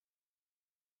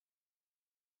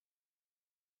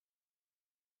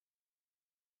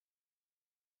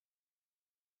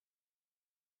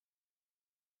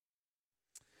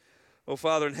Oh,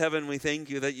 Father in heaven, we thank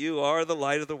you that you are the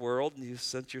light of the world, and you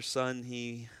sent your Son.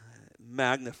 He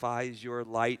magnifies your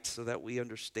light so that we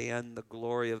understand the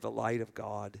glory of the light of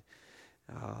God.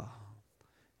 Uh,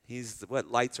 he's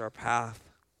what lights our path.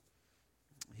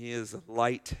 He is a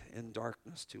light in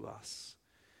darkness to us.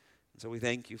 And so we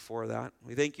thank you for that.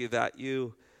 We thank you that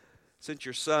you sent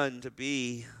your Son to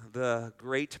be the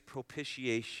great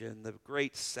propitiation, the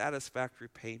great satisfactory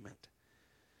payment,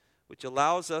 which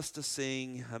allows us to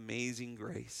sing Amazing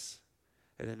Grace.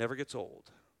 And it never gets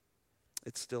old.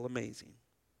 It's still amazing.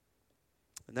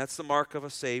 And that's the mark of a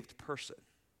saved person.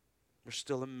 We're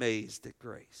still amazed at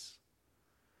grace.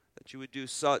 That you would do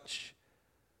such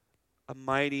a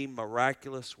mighty,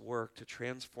 miraculous work to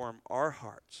transform our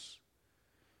hearts,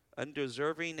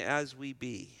 undeserving as we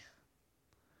be,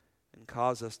 and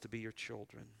cause us to be your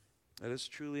children. That is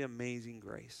truly amazing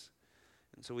grace.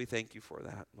 And so we thank you for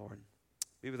that, Lord.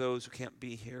 Be with those who can't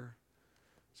be here.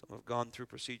 Some have gone through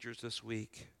procedures this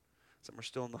week. Some are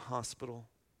still in the hospital.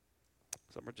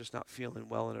 Some are just not feeling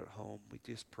well and at home. We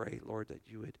just pray, Lord, that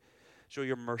you would show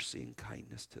your mercy and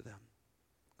kindness to them.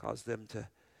 Cause them to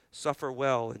suffer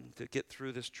well and to get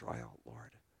through this trial,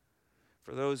 Lord.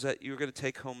 For those that you're going to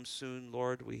take home soon,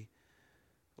 Lord, we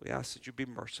ask that you be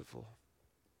merciful.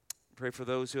 Pray for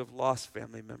those who have lost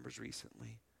family members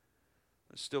recently.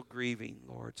 Still grieving,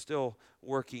 Lord, still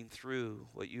working through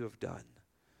what you have done.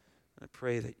 And I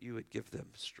pray that you would give them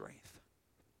strength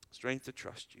to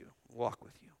trust you, walk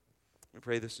with you. We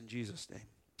pray this in Jesus' name.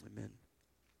 Amen.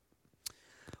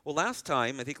 Well, last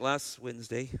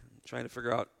Wednesday, I'm trying to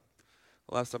figure out,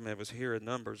 last time I was here in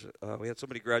Numbers, we had so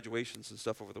many graduations and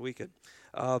stuff over the weekend.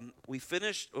 We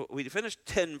finished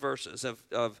 10 verses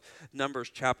of Numbers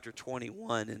chapter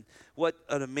 21, and what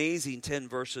an amazing 10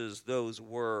 verses those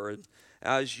were. And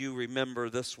as you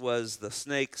remember, this was the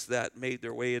snakes that made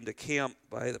their way into camp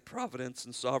by the providence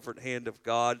and sovereign hand of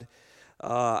God.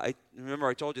 I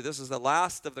told you this is the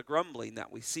last of the grumbling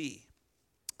that we see,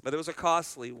 but it was a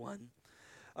costly one.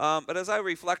 But as I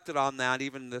reflected on that,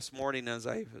 even this morning as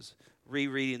I was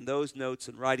rereading those notes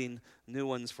and writing new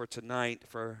ones for tonight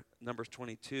for Numbers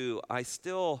 22, I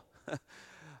still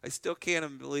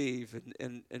can't believe,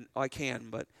 and I can,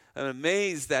 but I'm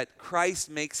amazed that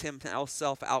Christ makes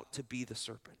himself out to be the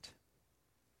serpent.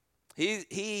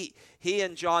 He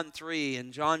in John 3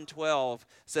 and John 12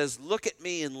 says, "Look at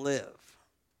me and live.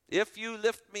 If you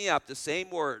lift me up," the same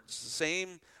words, the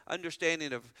same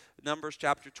understanding of Numbers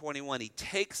chapter 21. He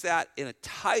takes that and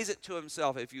ties it to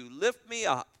himself. If you lift me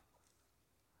up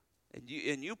and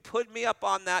you put me up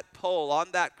on that pole,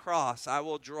 on that cross, I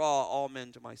will draw all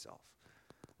men to myself.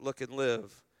 Look and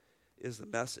live is the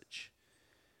message.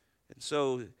 And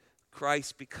so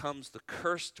Christ becomes the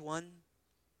cursed one.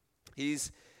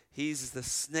 He's the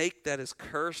snake that is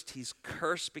cursed. He's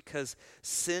cursed because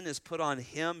sin is put on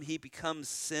him. He becomes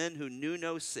sin who knew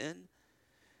no sin.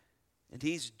 And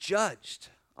he's judged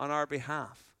on our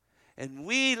behalf. And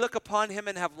we look upon him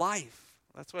and have life.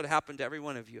 That's what happened to every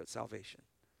one of you at salvation.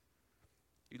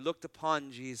 You looked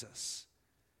upon Jesus.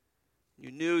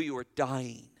 You knew you were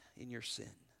dying in your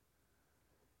sin.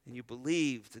 And you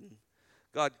believed, and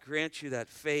God grants you that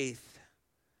faith.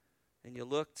 And you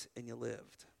looked and you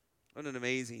lived. What an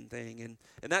amazing thing.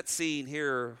 And that scene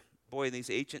here, boy, in these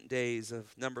ancient days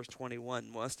of Numbers 21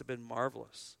 must have been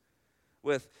marvelous.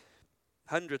 With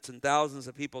hundreds and thousands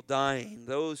of people dying,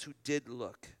 those who did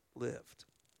look lived.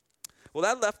 Well,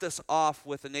 that left us off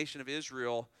with the nation of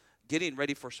Israel getting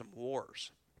ready for some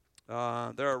wars.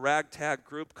 They're a ragtag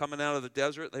group coming out of the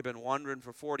desert. They've been wandering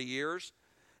for 40 years.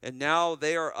 And now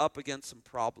they are up against some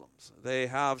problems. They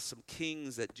have some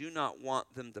kings that do not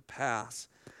want them to pass.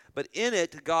 But in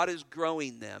it, God is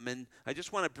growing them. And I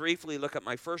just want to briefly look at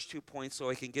my first 2 points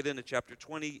so I can get into chapter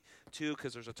 22,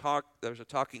 because there's a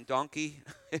talking donkey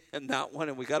in that one,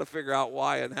 and we got to figure out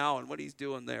why and how and what he's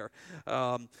doing there.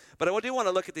 But I do want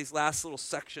to look at these last little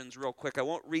sections real quick. I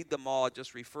won't read them all. I'll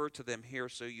just refer to them here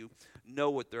so you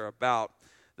know what they're about.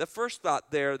 The first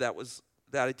thought there that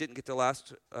I didn't get to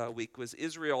last week was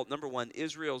Israel. Number one,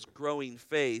 Israel's growing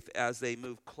faith as they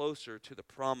move closer to the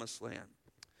promised land.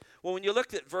 Well, when you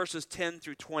look at verses 10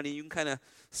 through 20, you can kind of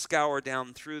scour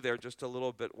down through there just a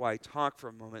little bit while I talk for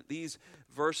a moment. These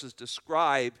verses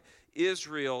describe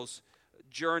Israel's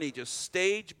journey just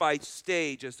stage by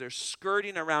stage as they're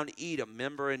skirting around Edom.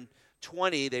 Remember in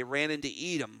 20, they ran into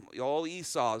Edom, all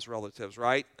Esau's relatives,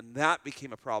 right? And that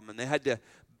became a problem, and they had to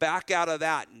back out of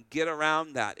that and get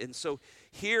around that. And so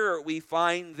here we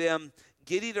find them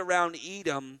getting around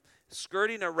Edom,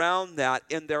 skirting around that,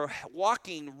 and they're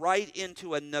walking right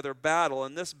into another battle.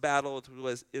 And this battle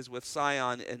is with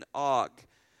Sihon and Og.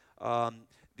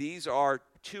 These are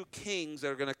two kings that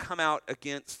are going to come out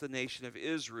against the nation of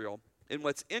Israel. And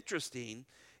what's interesting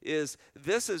is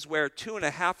this is where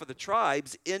 2.5 of the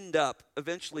tribes end up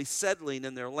eventually settling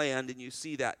in their land, and you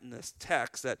see that in this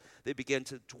text, that they begin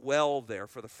to dwell there.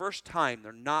 For the first time,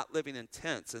 they're not living in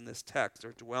tents in this text,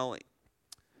 they're dwelling.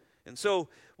 And so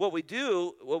what we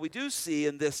do see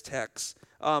in this text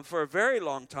for a very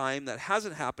long time that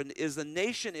hasn't happened is the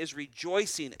nation is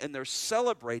rejoicing and they're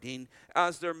celebrating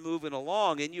as they're moving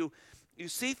along. And you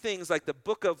see things like the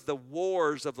book of the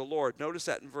wars of the Lord. Notice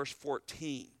that in verse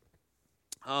 14.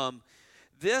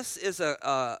 This is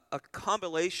a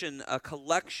compilation, a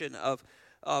collection of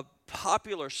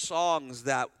popular songs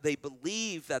that they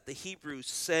believe that the Hebrews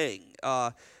sang.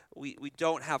 We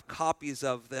don't have copies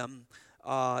of them.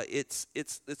 It's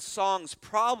songs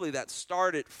probably that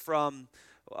started from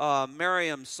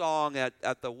Miriam's song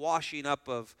at the washing up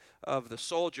of the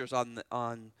soldiers on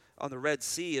the Red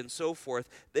Sea and so forth.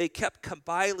 They kept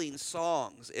compiling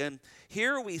songs, and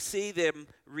here we see them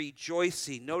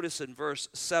rejoicing. Notice in verse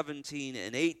 17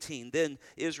 and 18, then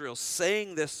Israel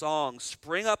sang this song,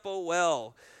 "Spring up, O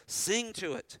well, sing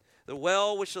to it. The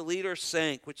well which the leaders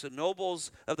sank, which the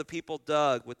nobles of the people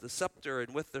dug, with the scepter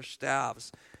and with their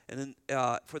staves. And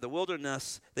then, for the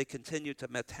wilderness they continued to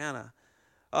Metana."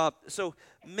 So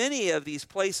many of these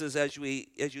places, as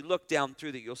you look down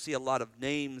through that, you'll see a lot of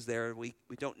names there. We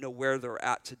don't know where they're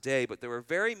at today, but there were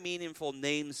very meaningful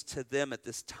names to them at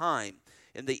this time.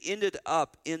 And they ended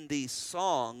up in these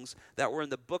songs that were in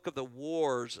the book of the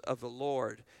wars of the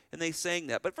Lord. And they sang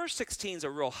that. But verse 16 is a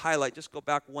real highlight. Just go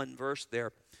back one verse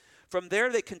there. From there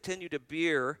they continued to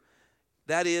Beer,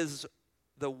 that is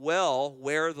the well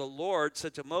where the Lord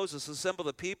said to Moses, "Assemble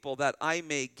the people that I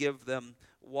may give them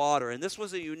water." And this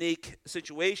was a unique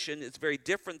situation. It's very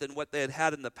different than what they had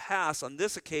had in the past. On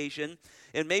this occasion,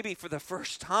 and maybe for the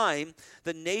first time,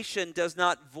 the nation does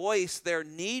not voice their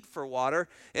need for water.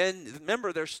 And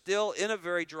remember, they're still in a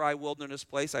very dry wilderness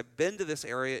place. I've been to this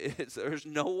area. There's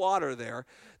no water there.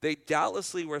 They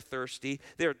doubtlessly were thirsty.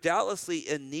 They're doubtlessly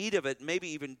in need of it, maybe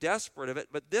even desperate of it.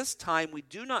 But this time, we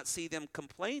do not see them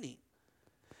complaining.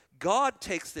 God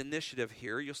takes the initiative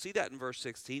here. You'll see that in verse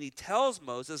 16. He tells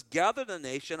Moses, "Gather the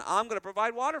nation. I'm going to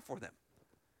provide water for them."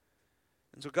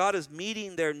 And so God is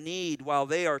meeting their need while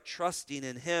they are trusting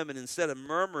in him. And instead of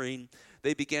murmuring,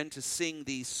 they begin to sing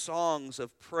these songs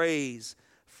of praise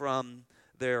from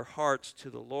their hearts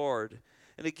to the Lord.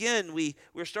 And again,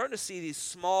 we're starting to see these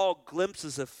small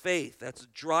glimpses of faith that's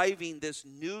driving this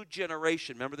new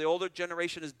generation. Remember, the older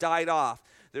generation has died off.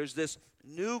 There's this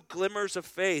new glimmers of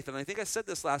faith. And I think I said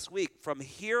this last week. From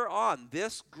here on,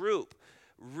 this group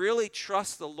really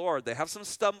trusts the Lord. They have some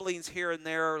stumblings here and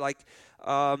there, like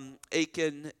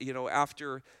Achan,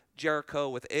 after Jericho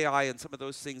with Ai and some of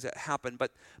those things that happen.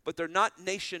 But they're not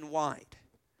nationwide.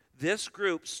 This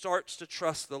group starts to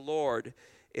trust the Lord,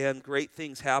 and great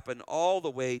things happen all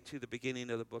the way to the beginning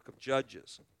of the book of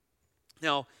Judges.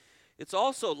 Now, it's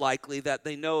also likely that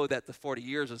they know that the 40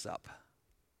 years is up.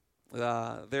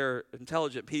 They're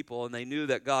intelligent people, and they knew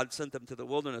that God sent them to the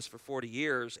wilderness for 40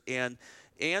 years, and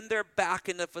they're back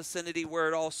in the vicinity where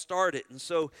it all started. And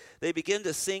so they begin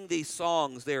to sing these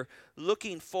songs. They're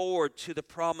looking forward to the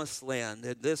promised land.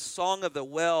 And this Song of the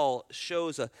Well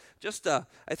shows I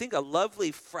think a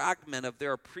lovely fragment of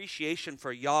their appreciation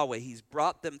for Yahweh. He's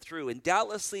brought them through, and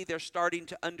doubtlessly they're starting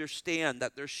to understand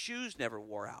that their shoes never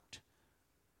wore out,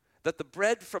 that the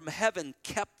bread from heaven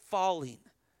kept falling.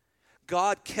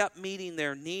 God kept meeting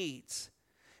their needs.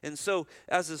 And so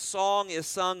as the song is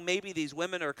sung, maybe these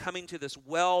women are coming to this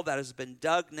well that has been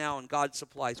dug now, and God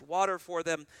supplies water for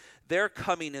them. They're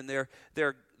coming, and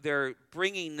they're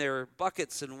bringing their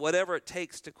buckets and whatever it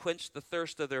takes to quench the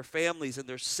thirst of their families, and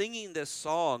they're singing this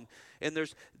song. And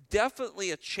there's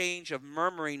definitely a change of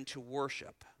murmuring to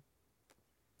worship.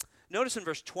 Notice in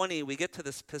verse 20, we get to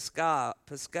this Pisgah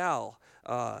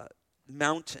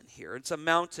mountain here. It's a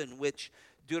mountain which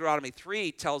Deuteronomy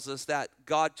 3 tells us that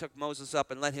God took Moses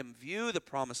up and let him view the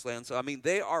promised land. So,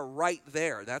 they are right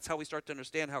there. That's how we start to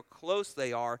understand how close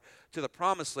they are to the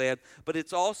promised land. But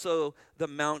it's also the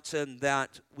mountain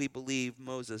that we believe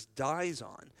Moses dies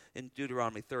on in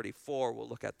Deuteronomy 34. We'll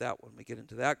look at that when we get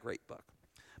into that great book.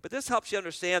 But this helps you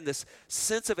understand this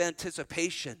sense of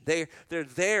anticipation. They're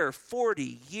there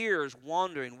 40 years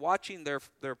wandering, watching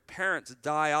their parents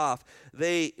die off.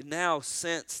 They now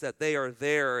sense that they are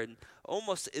there and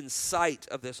almost in sight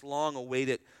of this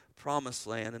long-awaited promised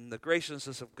land. And the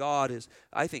graciousness of God is,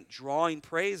 I think, drawing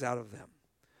praise out of them.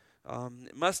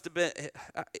 It must have been,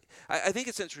 I think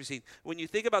it's interesting. When you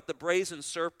think about the brazen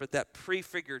serpent that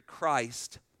prefigured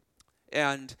Christ,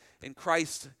 and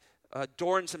Christ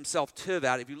adorns himself to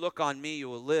that. If you look on me, you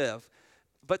will live.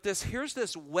 But here's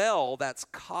this well that's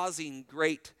causing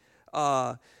great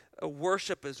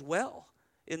worship as well.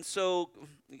 And so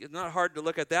it's not hard to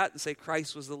look at that and say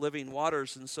Christ was the living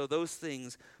waters. And so those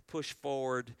things push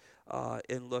forward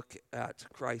and look at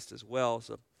Christ as well.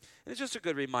 So and it's just a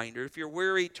good reminder. If you're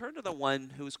weary, turn to the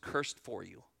one who's cursed for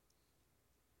you.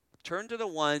 Turn to the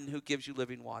one who gives you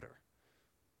living water.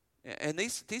 And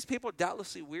these people are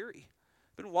doubtlessly weary.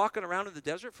 Been walking around in the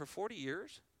desert for 40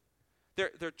 years.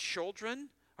 Their children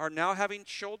are now having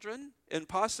children and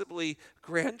possibly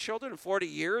grandchildren in 40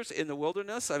 years in the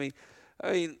wilderness. I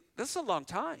mean, this is a long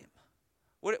time.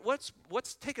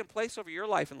 What's taken place over your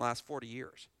life in the last 40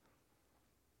 years?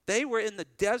 They were in the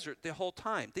desert the whole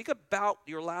time. Think about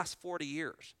your last 40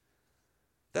 years.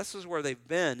 This is where they've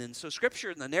been. And so Scripture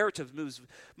and the narrative moves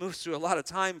through a lot of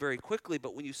time very quickly.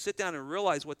 But when you sit down and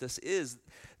realize what this is,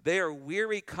 they are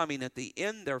weary coming. At the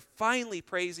end, they're finally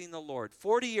praising the Lord.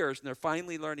 40 years, and they're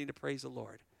finally learning to praise the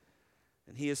Lord.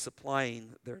 And He is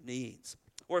supplying their needs.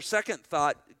 Or second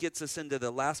thought gets us into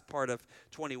the last part of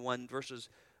 21, verses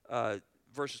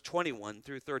 21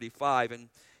 through 35. And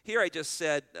here I just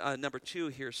said, number 2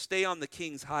 here, stay on the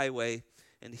king's highway,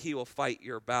 and he will fight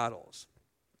your battles.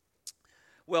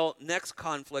 Well, next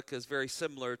conflict is very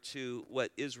similar to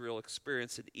what Israel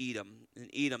experienced in Edom. In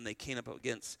Edom, they came up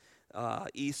against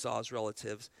Esau's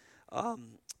relatives.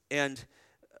 And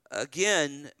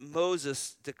again,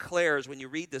 Moses declares, when you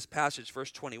read this passage,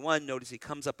 verse 21, notice he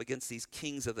comes up against these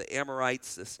kings of the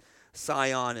Amorites, this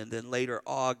Sihon, and then later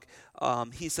Og.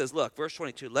 He says, look, verse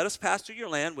 22, let us pass through your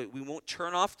land. We won't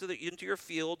turn off into your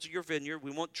fields, your vineyard.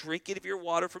 We won't drink any of your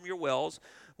water from your wells.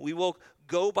 We will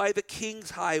go by the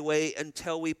king's highway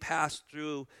until we pass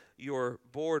through your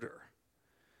border.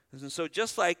 And so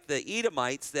just like the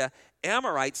Edomites, the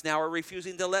Amorites now are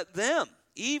refusing to let them,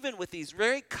 even with these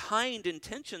very kind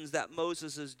intentions that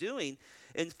Moses is doing.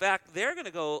 In fact, they're going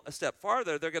to go a step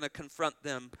farther. They're going to confront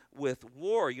them with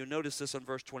war. You notice this in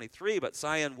verse 23. But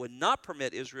Sihon would not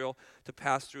permit Israel to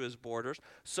pass through his borders.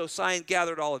 So Sihon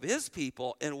gathered all of his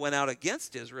people and went out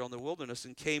against Israel in the wilderness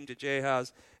and came to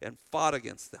Jahaz and fought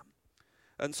against them.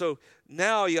 And so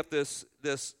now you have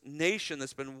this nation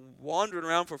that's been wandering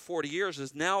around for 40 years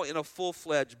is now in a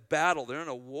full-fledged battle. They're in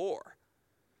a war.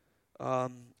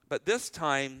 But this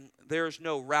time, there's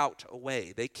no route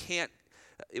away. They can't.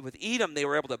 With Edom, they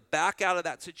were able to back out of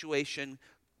that situation,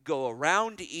 go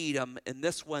around Edom, and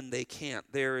this one they can't.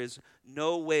 There is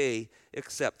no way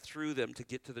except through them to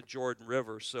get to the Jordan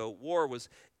River. So war was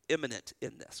imminent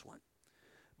in this one.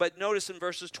 But notice in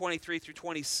verses 23 through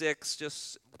 26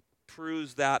 just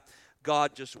proves that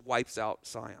God just wipes out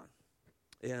Sihon.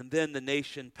 And then the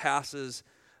nation passes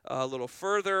a little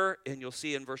further, and you'll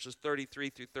see in verses 33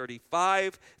 through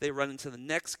 35, they run into the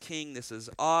next king. This is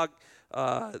Og,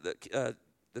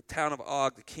 the town of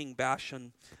Og, the king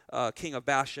of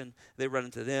Bashan. They run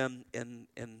into them, and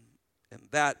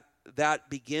that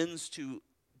begins to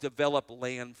develop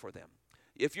land for them.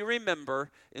 If you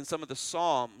remember in some of the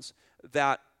Psalms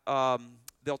that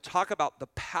they'll talk about the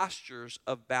pastures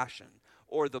of Bashan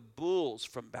or the bulls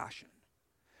from Bashan.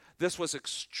 This was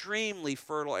extremely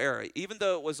fertile area. Even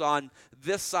though it was on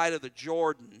this side of the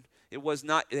Jordan,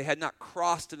 they had not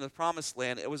crossed into the promised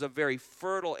land. It was a very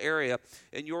fertile area.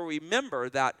 And you'll remember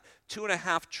that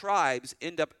 2.5 tribes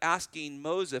end up asking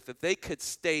Moses if they could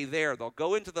stay there. They'll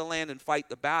go into the land and fight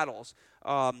the battles,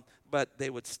 but they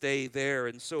would stay there.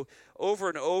 And so over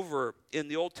and over in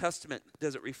the Old Testament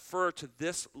does it refer to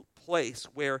this place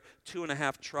where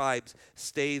 2.5 tribes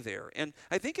stay there. And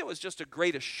I think it was just a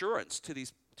great assurance to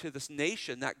this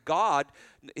nation that God,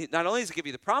 not only is He give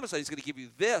you the promise, He's going to give you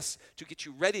this to get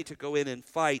you ready to go in and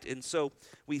fight. And so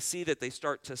we see that they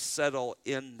start to settle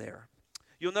in there.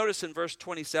 You'll notice in verse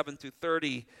 27 through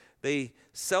 30, they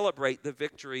celebrate the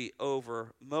victory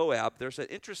over Moab. There's an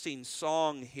interesting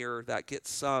song here that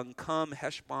gets sung. Come,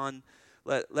 Heshbon,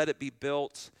 let it be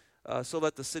built. So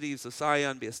let the cities of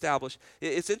Zion be established.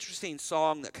 It's an interesting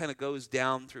song that kind of goes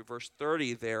down through verse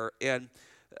 30 there. And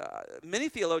many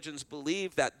theologians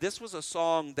believe that this was a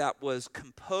song that was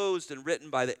composed and written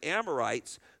by the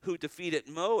Amorites who defeated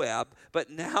Moab,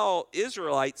 but now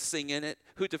Israelites sing in it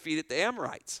who defeated the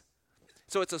Amorites.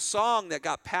 So it's a song that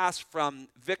got passed from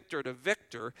victor to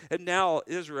victor, and now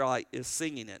Israelite is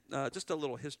singing it. Just a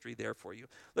little history there for you.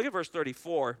 Look at verse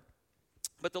 34.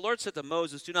 But the Lord said to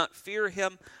Moses, do not fear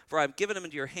him, for I have given him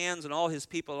into your hands and all his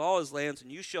people and all his lands,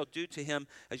 and you shall do to him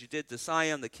as you did to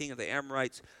Sihon, the king of the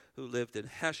Amorites, who lived in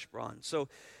Heshbon. So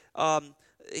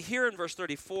here in verse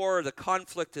 34, the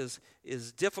conflict is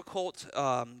difficult.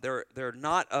 They're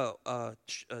not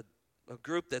a a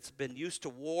group that's been used to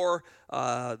war,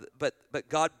 but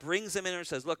God brings them in and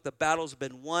says, look, the battle's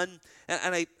been won.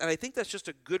 And I think that's just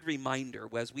a good reminder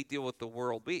as we deal with the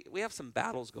world. We have some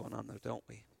battles going on there, don't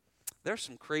we? There's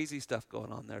some crazy stuff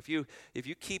going on there. If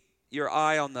you keep your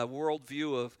eye on the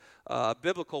worldview of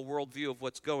biblical worldview of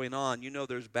what's going on, you know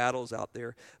there's battles out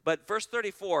there. But verse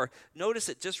 34, notice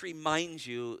it just reminds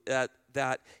you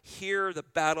that here the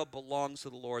battle belongs to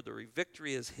the Lord. The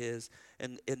victory is his,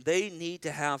 and they need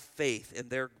to have faith in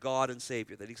their God and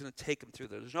Savior, that he's going to take them through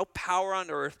there. There's no power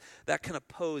on earth that can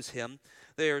oppose him.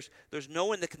 There's no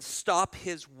one that can stop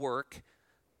his work,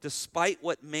 despite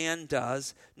what man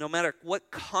does. No matter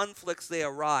what conflicts they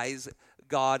arise,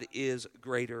 God is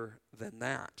greater than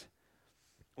that.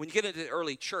 When you get into the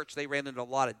early church, they ran into a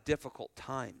lot of difficult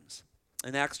times.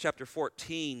 In Acts chapter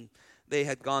 14, they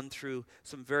had gone through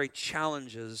some very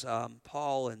challenges.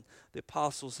 Paul and the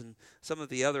apostles and some of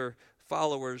the other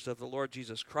followers of the Lord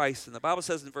Jesus Christ. And the Bible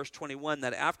says in verse 21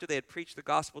 that after they had preached the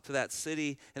gospel to that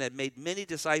city and had made many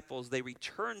disciples, they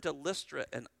returned to Lystra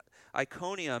and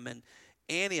Iconium and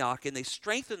Antioch, and they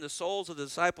strengthened the souls of the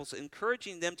disciples,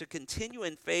 encouraging them to continue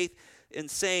in faith and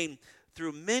saying,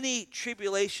 through many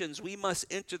tribulations we must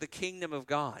enter the kingdom of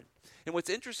God. And what's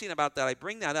interesting about that, I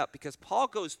bring that up because Paul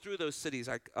goes through those cities,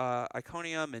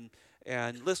 Iconium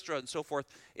and Lystra and so forth.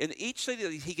 In each city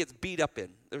that he gets beat up in,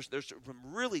 there's some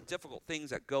really difficult things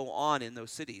that go on in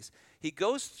those cities. He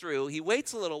goes through, he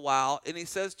waits a little while, and he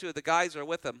says to the guys that are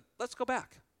with him, let's go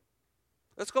back.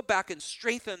 Let's go back and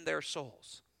strengthen their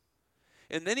souls.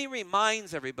 And then he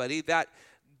reminds everybody that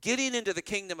getting into the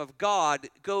kingdom of God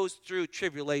goes through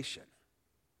tribulation.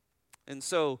 And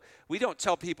so we don't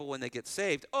tell people when they get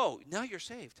saved, oh, now you're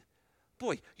saved.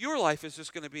 Boy, your life is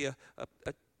just going to be a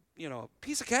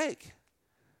piece of cake.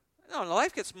 No,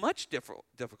 life gets much difficult,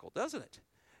 doesn't it?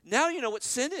 Now you know what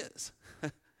sin is.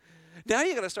 Now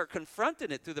you got to start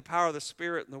confronting it through the power of the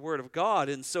Spirit and the Word of God.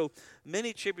 And so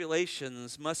many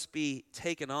tribulations must be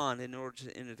taken on in order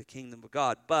to enter the kingdom of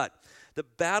God. But the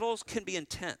battles can be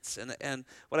intense. And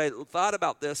what I thought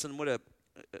about this and would have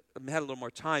had a little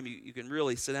more time, you can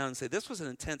really sit down and say, this was an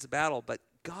intense battle, but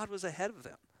God was ahead of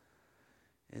them.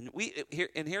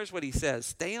 And here's what he says,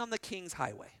 stay on the king's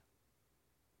highway.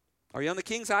 Are you on the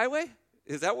king's highway?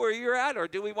 Is that where you're at? Or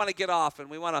do we want to get off and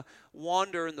we want to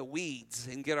wander in the weeds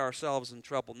and get ourselves in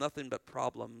trouble? Nothing but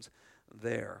problems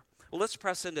there. Well, let's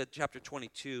press into chapter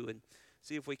 22 and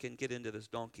see if we can get into this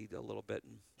donkey a little bit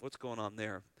and what's going on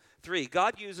there. 3,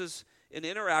 God uses an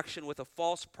interaction with a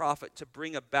false prophet to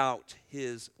bring about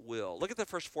his will. Look at the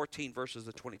first 14 verses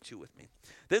of 22 with me.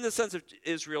 Then the sons of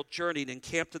Israel journeyed and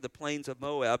camped in the plains of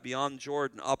Moab beyond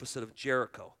Jordan opposite of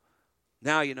Jericho.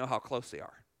 Now you know how close they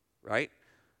are, right?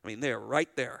 I mean, they're right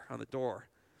there on the door.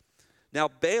 Now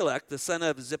Balak, the son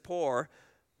of Zippor,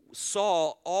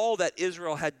 saw all that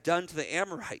Israel had done to the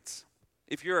Amorites.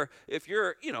 If you're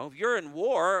in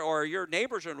war or your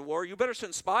neighbors are in war, you better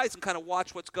send spies and kind of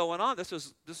watch what's going on. This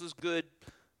is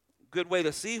good way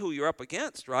to see who you're up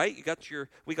against, right?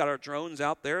 We got our drones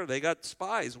out there. They got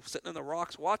spies sitting in the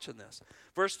rocks watching this.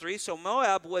 Verse 3, so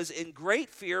Moab was in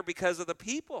great fear because of the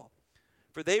people,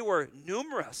 for they were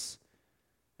numerous.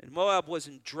 And Moab was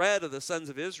in dread of the sons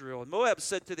of Israel. And Moab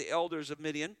said to the elders of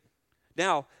Midian,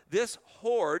 now this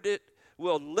horde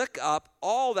will lick up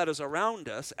all that is around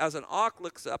us as an ox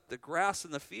licks up the grass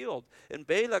in the field. And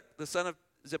Balak, the son of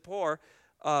Zippor,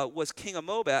 was king of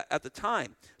Moab at the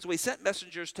time. So he sent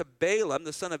messengers to Balaam,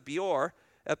 the son of Beor,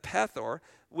 at Pethor,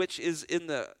 which is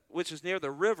near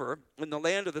the river, in the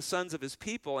land of the sons of his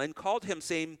people, and called him,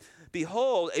 saying,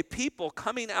 behold, a people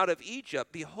coming out of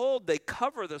Egypt. Behold, they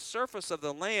cover the surface of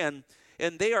the land,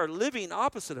 and they are living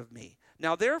opposite of me.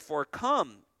 Now therefore,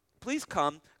 please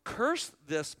come, curse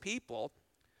this people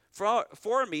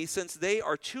for me, since they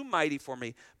are too mighty for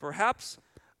me. Perhaps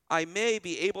I may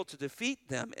be able to defeat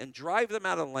them and drive them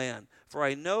out of the land. For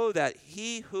I know that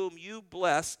he whom you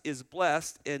bless is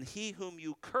blessed, and he whom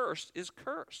you curse is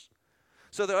cursed.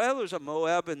 So the elders of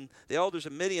Moab and the elders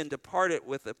of Midian departed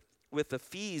with the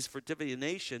fees for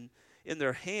divination in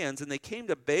their hands, and they came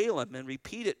to Balaam and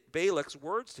repeated Balak's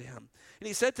words to him. And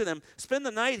he said to them, spend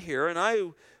the night here, and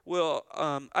I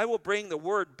will bring the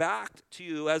word back to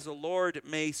you as the Lord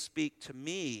may speak to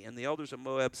me. And the elders of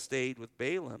Moab stayed with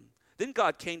Balaam. Then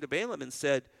God came to Balaam and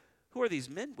said, who are these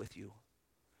men with you?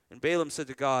 And Balaam said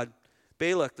to God,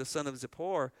 Balak, the son of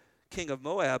Zippor, king of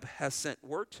Moab, has sent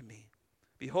word to me.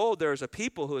 Behold, there is a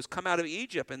people who has come out of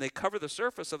Egypt, and they cover the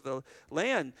surface of the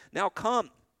land. Now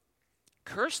come,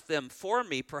 curse them for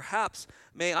me. Perhaps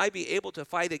may I be able to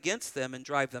fight against them and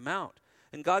drive them out.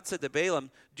 And God said to Balaam,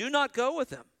 do not go with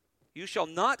them. You shall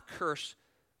not curse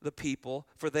the people,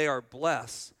 for they are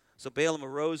blessed. So Balaam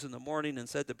arose in the morning and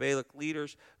said to Balak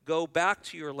leaders, "Go back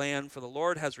to your land, for the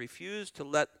Lord has refused to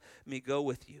let me go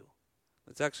with you."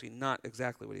 That's actually not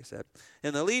exactly what he said.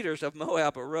 And the leaders of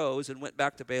Moab arose and went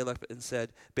back to Balak and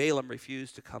said, "Balaam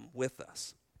refused to come with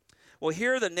us." Well,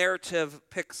 here the narrative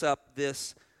picks up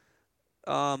this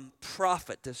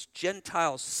prophet, this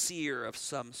Gentile seer of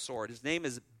some sort. His name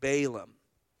is Balaam.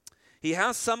 He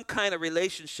has some kind of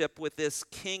relationship with this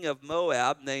king of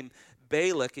Moab named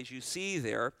Balak, as you see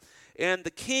there. And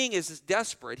the king is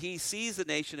desperate. He sees the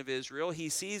nation of Israel. He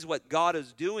sees what God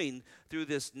is doing through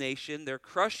this nation. They're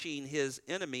crushing his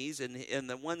enemies and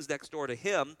the ones next door to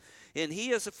him. And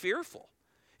he is fearful.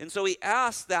 And so he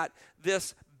asks that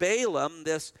this Balaam,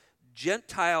 this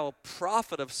Gentile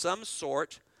prophet of some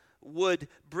sort, would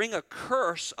bring a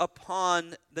curse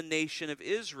upon the nation of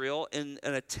Israel in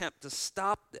an attempt to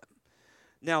stop them.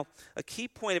 Now, a key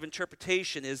point of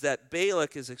interpretation is that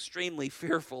Balak is extremely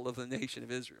fearful of the nation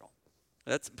of Israel.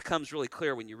 That becomes really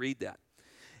clear when you read that.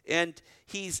 And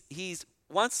he's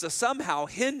wants to somehow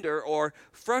hinder or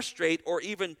frustrate or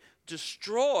even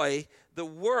destroy the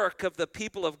work of the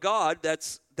people of God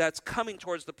that's coming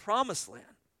towards the promised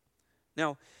land.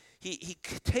 Now, he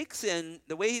takes in,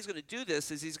 the way he's going to do this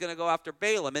is he's going to go after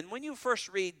Balaam. And when you first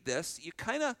read this, you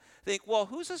kind of think, well,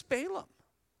 who's this Balaam?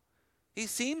 He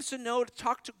seems to know to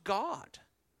talk to God.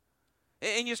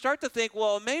 And you start to think,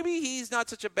 well, maybe he's not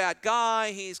such a bad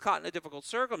guy. He's caught in a difficult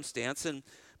circumstance.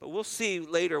 But we'll see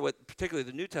later what particularly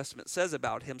the New Testament says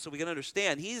about him so we can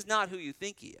understand he's not who you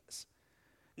think he is.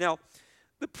 Now,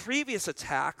 the previous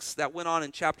attacks that went on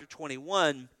in chapter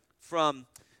 21 from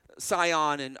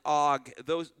Sihon and Og,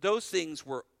 those things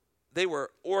were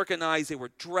organized, they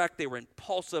were direct, they were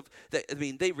impulsive.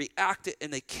 They reacted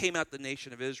and they came at the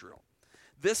nation of Israel.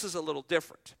 This is a little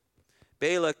different.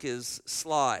 Balak is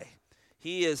sly.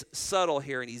 He is subtle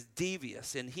here, and he's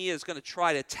devious, and he is going to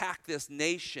try to attack this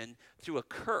nation through a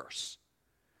curse.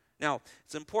 Now,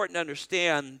 it's important to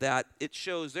understand that it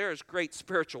shows there is great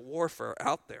spiritual warfare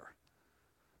out there.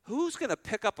 Who's going to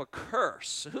pick up a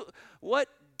curse? What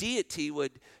deity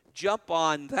would jump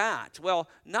on that? Well,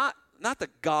 not the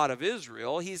God of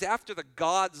Israel. He's after the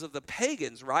gods of the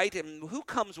pagans, right? And who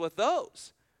comes with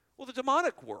those? Well, the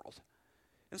demonic world.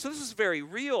 And so this is very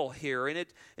real here, and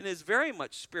it is very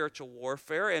much spiritual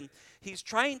warfare, and he's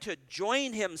trying to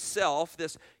join himself,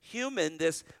 this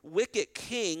wicked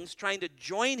king's trying to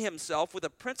join himself with the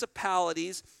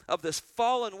principalities of this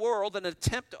fallen world in an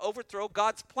attempt to overthrow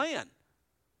God's plan.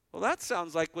 Well, that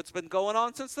sounds like what's been going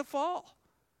on since the fall.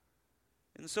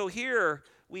 And so here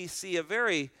we see a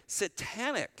very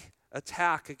satanic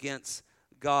attack against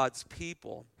God's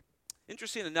people.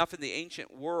 Interesting enough, in the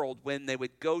ancient world, when they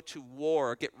would go to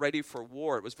war, get ready for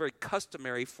war, it was very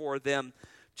customary for them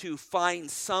to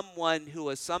find someone who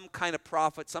was some kind of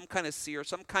prophet, some kind of seer,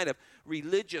 some kind of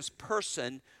religious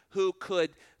person who could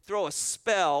throw a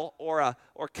spell or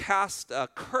cast a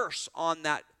curse on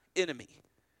that enemy.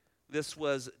 This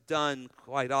was done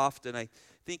quite often. I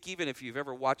think even if you've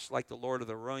ever watched like The Lord of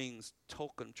the Rings,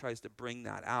 Tolkien tries to bring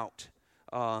that out.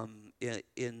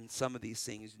 In some of these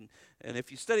things. And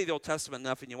if you study the Old Testament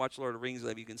enough and you watch Lord of the Rings,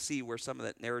 you can see where some of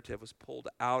that narrative was pulled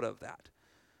out of that.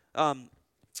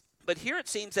 But here it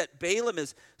seems that Balaam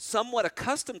is somewhat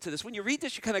accustomed to this. When you read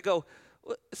this, you kind of go,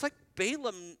 well, it's like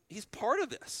Balaam, he's part of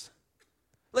this.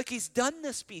 Like he's done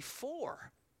this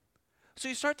before. So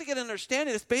you start to get an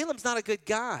understanding this Balaam's not a good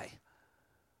guy.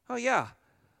 Oh yeah.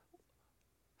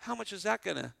 How much are you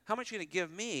going to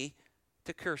give me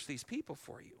to curse these people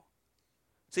for you?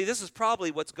 See, this is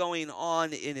probably what's going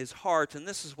on in his heart, and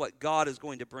this is what God is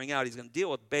going to bring out. He's going to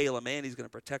deal with Balaam, and he's going to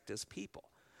protect his people.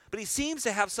 But he seems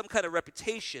to have some kind of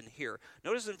reputation here.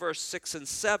 Notice in verse 6 and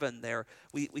 7 there,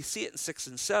 we see it in 6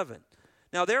 and 7.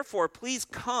 Now, therefore, please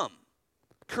come,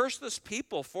 curse this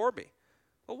people for me.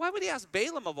 Well, why would he ask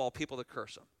Balaam of all people to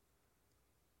curse him?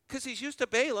 Because he's used to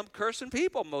Balaam cursing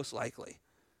people, most likely.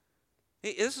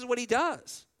 This is what he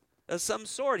does. Of some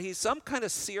sort. He's some kind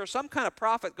of seer, some kind of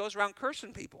prophet, goes around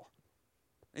cursing people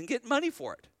and getting money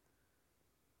for it.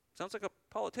 Sounds like a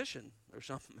politician or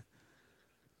something.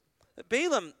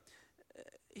 Balaam,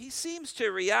 he seems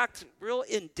to react real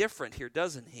indifferent here,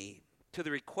 doesn't he, to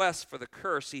the request for the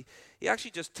curse. He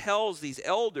actually just tells these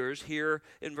elders here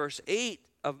in verse 8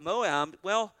 of Moab,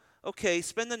 well, okay,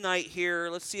 spend the night here.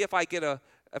 Let's see if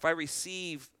I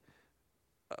receive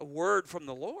a word from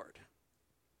the Lord.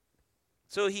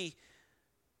 So he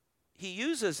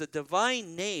uses a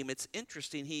divine name. It's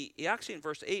interesting. He actually in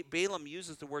verse 8, Balaam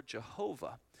uses the word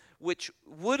Jehovah, which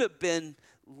would have been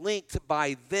linked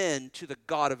by then to the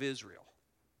God of Israel.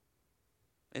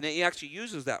 And he actually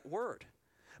uses that word.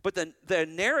 But the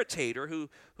narrator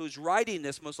who's writing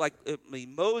this, most likely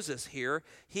Moses here,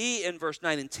 he in verse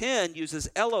 9 and 10 uses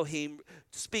Elohim,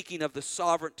 speaking of the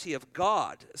sovereignty of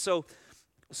God. So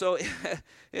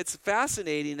it's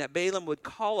fascinating that Balaam would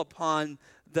call upon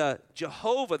the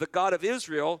Jehovah, the God of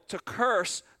Israel, to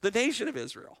curse the nation of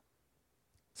Israel.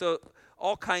 So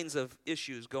all kinds of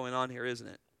issues going on here, isn't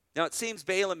it? Now it seems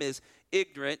Balaam is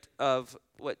ignorant of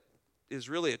what is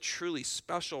really a truly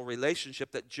special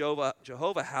relationship that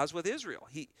Jehovah has with Israel.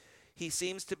 He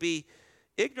seems to be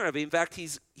ignorant of it. In fact,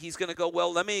 he's going to go,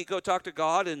 well, let me go talk to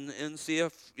God and see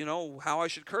if, how I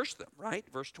should curse them, right?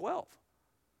 Verse 12.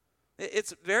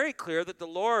 It's very clear that the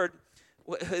Lord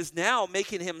is now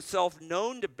making himself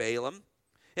known to Balaam,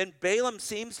 and Balaam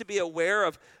seems to be aware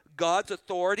of God's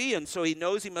authority, and so he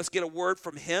knows he must get a word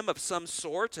from him of some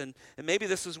sort, and maybe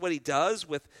this is what he does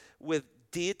with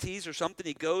deities or something.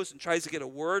 He goes and tries to get a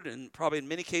word, and probably in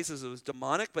many cases it was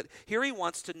demonic, but here he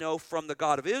wants to know from the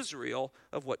God of Israel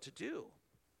of what to do.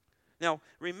 Now,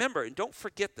 remember, and don't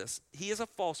forget this, he is a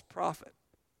false prophet.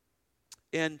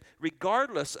 And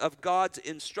regardless of God's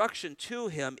instruction to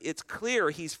him, it's clear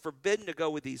he's forbidden to go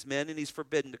with these men, and he's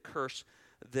forbidden to curse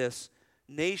this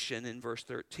nation in verse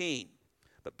 13.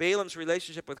 But Balaam's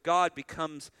relationship with God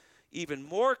becomes even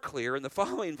more clear in the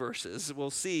following verses.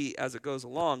 We'll see as it goes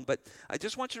along. But I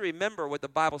just want you to remember what the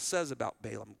Bible says about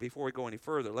Balaam before we go any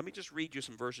further. Let me just read you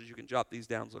some verses. You can jot these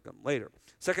down and look at them later.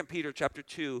 2 Peter chapter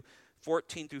 2,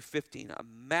 14 through 15, a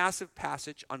massive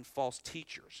passage on false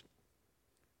teachers.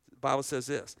 The Bible says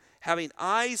this: having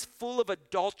eyes full of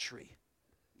adultery.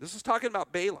 This is talking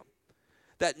about Balaam.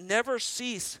 That never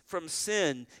cease from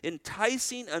sin,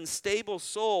 enticing unstable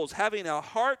souls, having a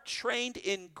heart trained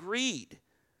in greed,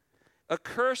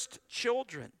 accursed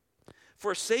children,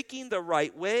 forsaking the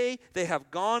right way, they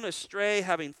have gone astray,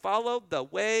 having followed the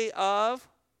way of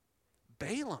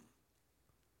Balaam.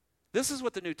 This is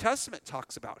what the New Testament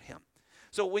talks about him.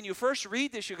 So when you first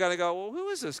read this, you got to go, well, who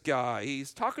is this guy?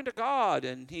 He's talking to God,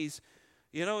 and he's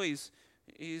doing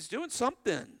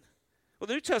something. Well,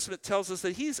 the New Testament tells us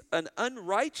that he's an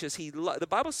unrighteous. The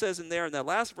Bible says in that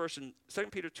last verse in 2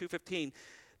 Peter 2:15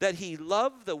 that he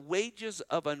loved the wages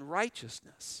of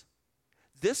unrighteousness.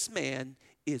 This man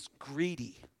is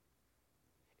greedy,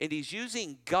 and he's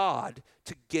using God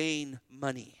to gain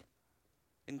money,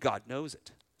 and God knows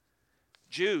it.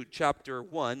 Jude chapter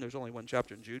 1, there's only one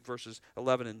chapter in Jude, verses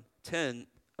 11 and 10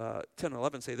 and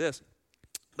 11 say this: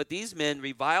 but these men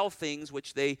revile things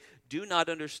which they do not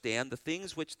understand, the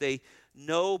things which they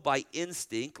know by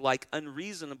instinct, like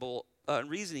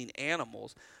unreasoning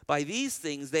animals. By these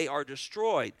things they are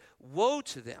destroyed. Woe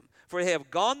to them, for they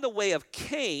have gone the way of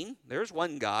Cain, there's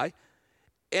one guy,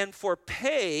 and for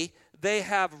pay they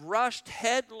have rushed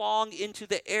headlong into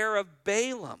the air of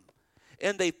Balaam,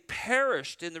 and they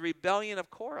perished in the rebellion of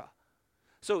Korah.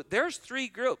 So there's three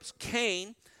groups: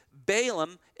 Cain,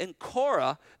 Balaam, and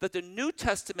Korah, that the New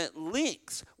Testament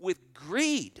links with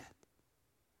greed.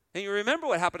 And you remember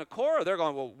what happened to Korah. They're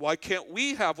going, well, why can't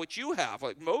we have what you have?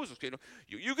 Like Moses,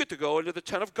 you get to go into the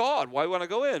tent of God. Why want to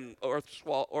go in?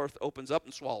 Earth opens up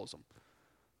and swallows them.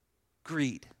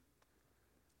 Greed.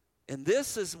 And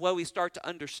this is what we start to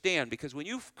understand, because when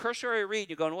you cursory read,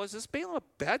 you're going, well, is this Balaam a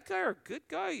bad guy or a good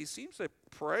guy? He seems to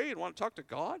pray and want to talk to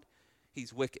God.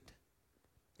 He's wicked,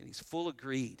 and he's full of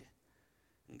greed,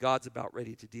 and God's about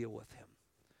ready to deal with him.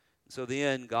 And so in the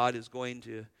end, God is going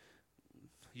to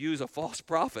use a false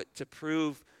prophet to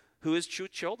prove who his true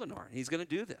children are. And he's going to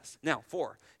do this. Now,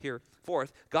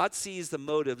 fourth, God sees the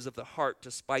motives of the heart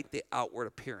despite the outward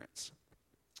appearance.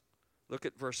 Look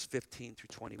at verse 15 through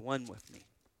 21 with me.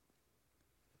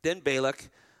 Then Balak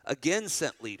again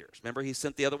sent leaders. Remember, he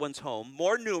sent the other ones home,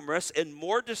 more numerous and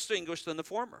more distinguished than the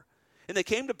former. And they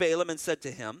came to Balaam and said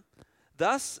to him,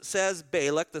 thus says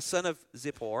Balak, the son of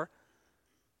Zippor,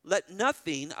 let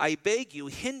nothing, I beg you,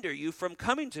 hinder you from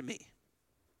coming to me.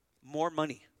 More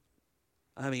money.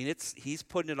 I mean, he's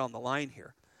putting it on the line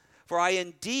here. For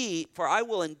I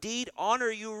will indeed honor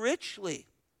you richly,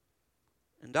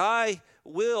 and I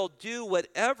will do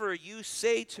whatever you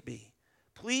say to me.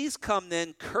 Please come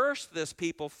then, curse this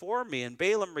people for me. And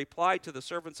Balaam replied to the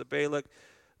servants of Balak,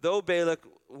 though Balak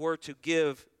were to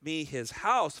give me his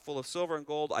house full of silver and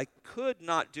gold, I could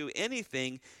not do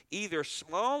anything, either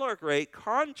small or great,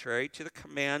 contrary to the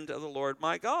command of the Lord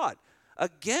my God.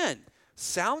 Again,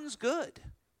 sounds good,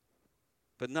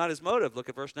 but not his motive. Look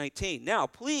at verse 19. Now,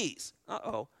 please,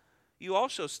 you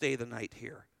also stay the night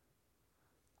here.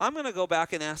 I'm going to go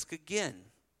back and ask again,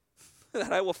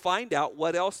 that I will find out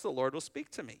what else the Lord will speak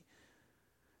to me.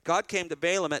 God came to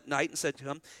Balaam at night and said to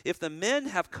him, if the men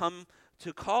have come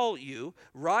to call you,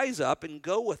 rise up and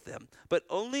go with them. But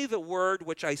only the word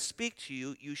which I speak to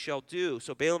you, you shall do.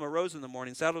 So Balaam arose in the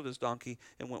morning, saddled his donkey,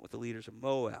 and went with the leaders of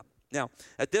Moab. Now,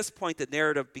 at this point, the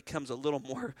narrative becomes a little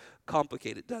more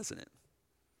complicated, doesn't it?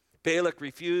 Balak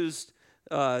refuses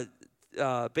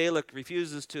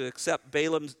to accept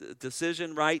Balaam's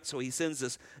decision, right? So he sends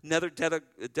this another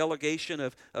delegation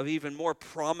of even more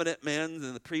prominent men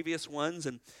than the previous ones.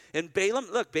 And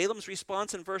Balaam's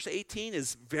response in verse 18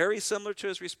 is very similar to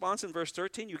his response in verse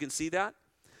 13. You can see that.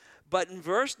 But in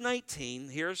verse 19,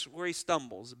 here's where he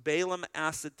stumbles. Balaam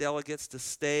asks the delegates to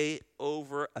stay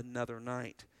over another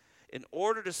night in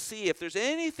order to see if there's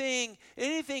anything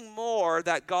more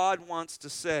that God wants to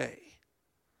say.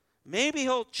 Maybe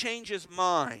he'll change his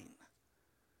mind.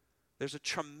 There's a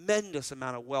tremendous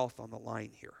amount of wealth on the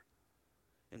line here.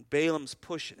 And Balaam's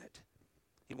pushing it.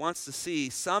 He wants to see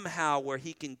somehow where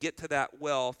he can get to that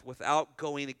wealth without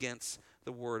going against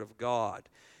the word of God.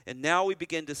 And now we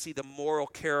begin to see the moral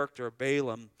character of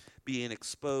Balaam being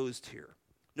exposed here.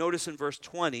 Notice in verse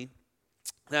 20,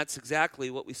 that's exactly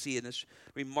what we see in this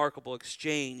remarkable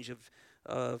exchange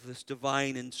of this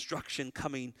divine instruction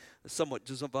coming, somewhat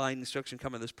divine instruction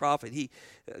coming to this prophet.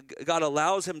 God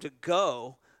allows him to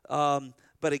go,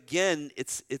 but again,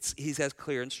 he has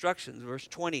clear instructions. Verse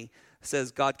 20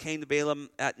 says, God came to Balaam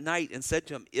at night and said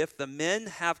to him, if the men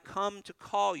have come to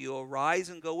call you, arise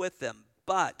and go with them,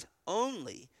 but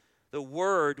only the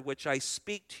word which I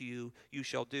speak to you, you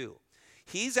shall do.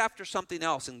 He's after something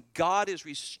else, and God is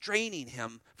restraining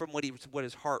him from what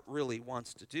his heart really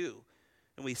wants to do.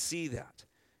 And we see that.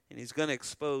 And he's going to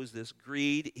expose this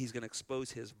greed. He's going to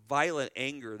expose his violent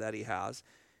anger that he has.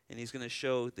 And he's going to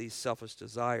show these selfish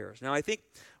desires. Now, I think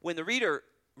when the reader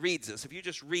reads this, if you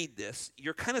just read this,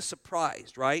 you're kind of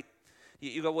surprised, right?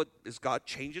 You go, what, is God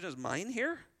changing his mind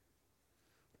here?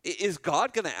 Is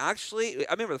God going to actually,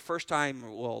 I remember the first time,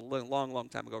 well, a long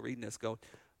time ago reading this,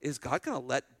 is God going to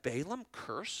let Balaam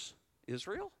curse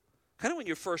Israel? Kind of when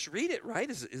you first read it, right?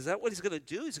 Is that what he's going to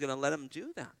do? He's going to let him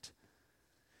do that.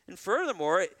 And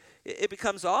furthermore, it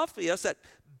becomes obvious that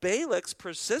Balak's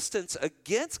persistence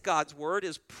against God's word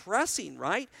is pressing,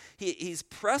 right? He's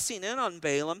pressing in on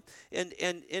Balaam, and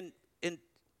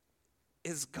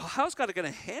how's God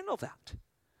going to handle that?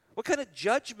 What kind of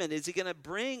judgment is he going to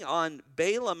bring on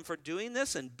Balaam for doing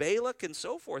this, and Balak and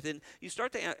so forth? And you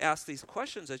start to ask these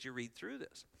questions as you read through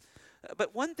this.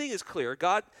 But one thing is clear.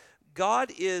 God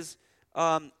is,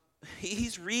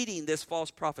 he's reading this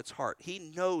false prophet's heart. He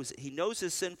knows it. He knows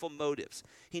his sinful motives.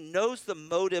 He knows the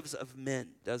motives of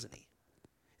men, doesn't he?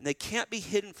 And they can't be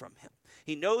hidden from him.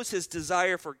 He knows his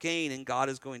desire for gain, and God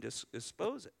is going to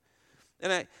expose it.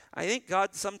 And I think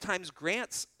God sometimes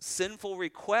grants sinful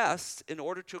requests in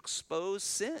order to expose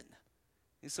sin.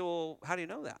 You say, well, how do you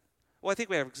know that? Well, I think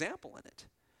we have an example in it.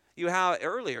 You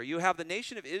have the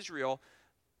nation of Israel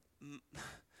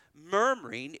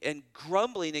murmuring and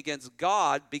grumbling against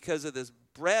God because of this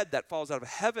bread that falls out of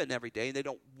heaven every day, and they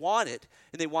don't want it,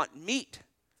 and they want meat.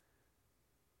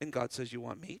 And God says, you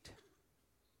want meat?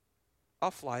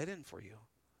 I'll fly it in for you.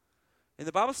 And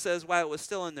the Bible says, while it was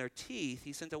still in their teeth,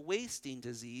 he sent a wasting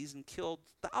disease and killed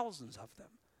thousands of them.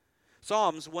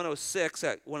 Psalms 106,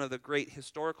 one of the great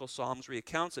historical psalms,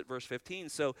 recounts it, verse 15.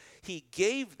 So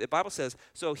the Bible says,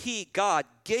 God,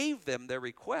 gave them their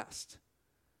request,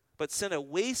 but sent a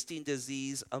wasting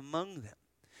disease among them.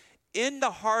 In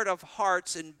the heart of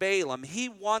hearts in Balaam, he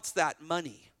wants that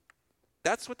money.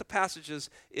 That's what the passages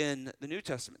in the New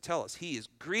Testament tell us. He is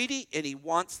greedy and he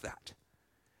wants that.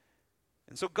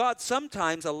 And so God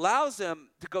sometimes allows them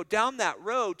to go down that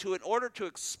road in order to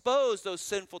expose those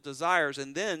sinful desires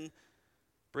and then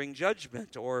bring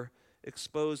judgment or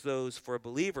expose those for a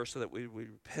believer so that we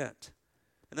repent.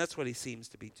 And that's what he seems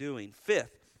to be doing.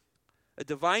 Fifth, a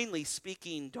divinely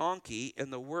speaking donkey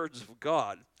and the words of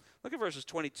God. Look at verses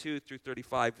 22 through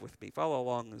 35 with me. Follow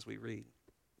along as we read.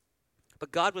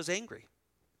 But God was angry.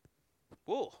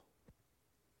 Whoa.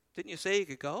 Didn't you say you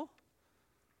could go?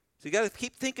 So you got to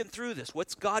keep thinking through this.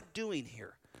 What's God doing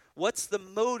here? What's the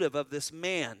motive of this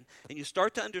man? And you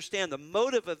start to understand the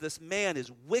motive of this man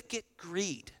is wicked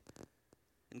greed.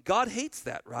 And God hates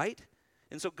that, right?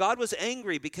 And so God was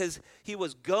angry because he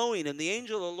was going, and the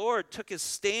angel of the Lord took his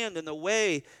stand in the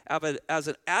way as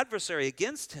an adversary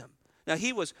against him. Now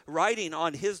he was riding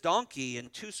on his donkey,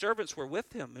 and two servants were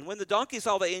with him. And when the donkey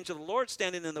saw the angel of the Lord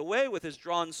standing in the way with his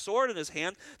drawn sword in his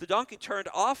hand, the donkey turned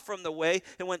off from the way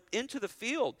and went into the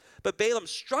field. But Balaam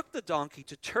struck the donkey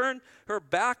to turn her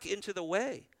back into the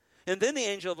way. And then the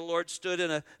angel of the Lord stood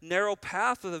in a narrow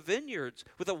path of the vineyards,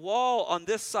 with a wall on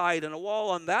this side and a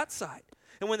wall on that side.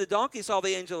 And when the donkey saw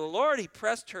the angel of the Lord, he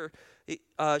pressed her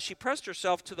She pressed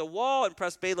herself to the wall and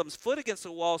pressed Balaam's foot against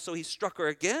the wall, so he struck her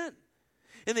again.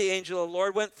 And the angel of the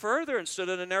Lord went further and stood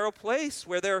in a narrow place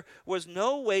where there was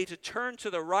no way to turn to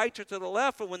the right or to the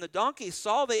left. And when the donkey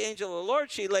saw the angel of the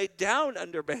Lord, she lay down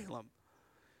under Balaam.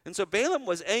 And so Balaam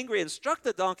was angry and struck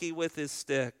the donkey with his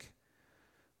stick.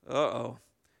 Uh-oh.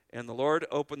 And the Lord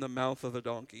opened the mouth of the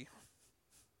donkey.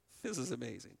 This is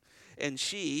amazing. And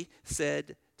she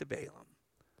said to Balaam,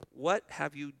 What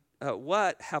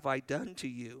have I done to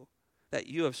you that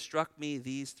you have struck me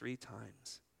these 3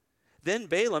 times? Then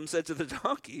Balaam said to the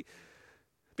donkey,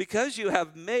 Because you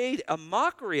have made a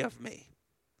mockery of me.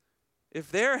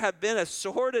 If there had been a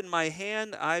sword in my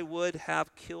hand, I would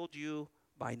have killed you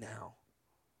by now.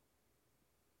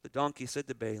 The donkey said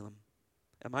to Balaam,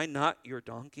 Am I not your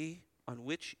donkey on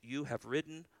which you have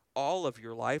ridden all of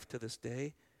your life to this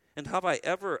day? And have I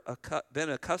ever been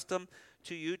accustomed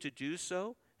to you to do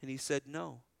so? And he said,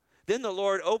 No. Then the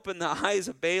Lord opened the eyes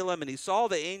of Balaam, and he saw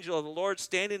the angel of the Lord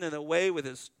standing in the way with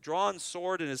his drawn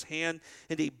sword in his hand,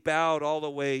 and he bowed all the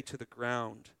way to the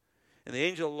ground. And the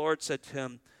angel of the Lord said to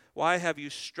him, Why have you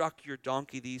struck your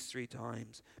donkey these 3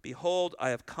 times? Behold, I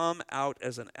have come out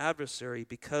as an adversary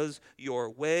because your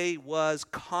way was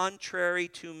contrary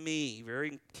to me.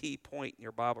 Very key point in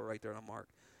your Bible right there on Mark.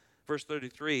 Verse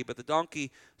 33, But the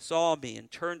donkey saw me and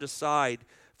turned aside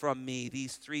from me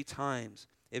these 3 times.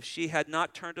 If she had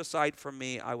not turned aside from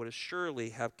me, I would surely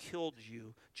have killed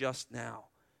you just now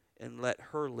and let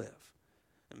her live.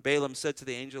 And Balaam said to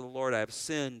the angel of the Lord, I have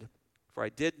sinned, for I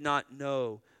did not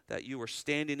know that you were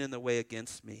standing in the way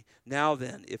against me. Now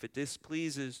then, if it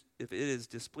is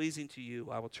displeasing to you,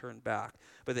 I will turn back.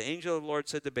 But the angel of the Lord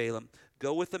said to Balaam,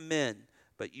 Go with the men,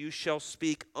 but you shall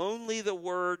speak only the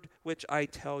word which I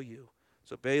tell you.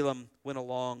 So Balaam went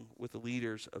along with the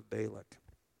leaders of Balak.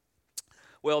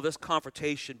 Well, this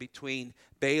confrontation between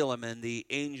Balaam and the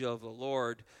angel of the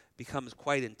Lord becomes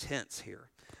quite intense here.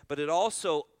 But it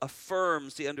also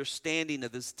affirms the understanding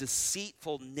of this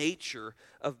deceitful nature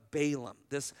of Balaam,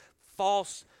 this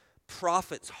false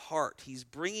prophet's heart. He's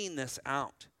bringing this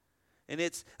out. And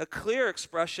it's a clear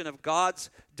expression of God's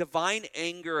divine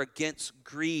anger against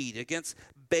greed, against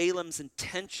Balaam's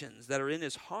intentions that are in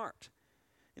his heart.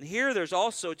 And here there's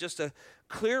also just a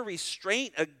clear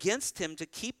restraint against him to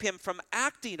keep him from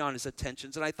acting on his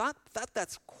intentions. And I thought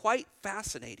that's quite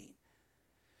fascinating.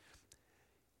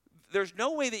 There's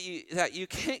no way that you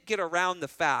can't get around the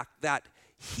fact that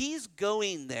he's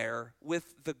going there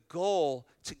with the goal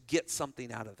to get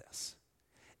something out of this.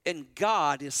 And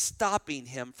God is stopping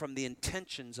him from the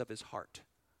intentions of his heart.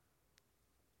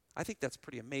 I think that's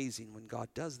pretty amazing when God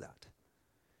does that.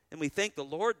 And we thank the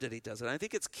Lord that he does it. I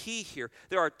think it's key here.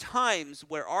 There are times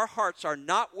where our hearts are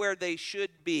not where they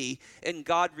should be, and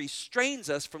God restrains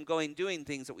us from doing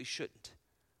things that we shouldn't.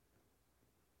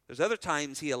 There's other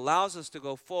times he allows us to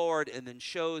go forward and then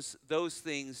shows those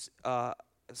things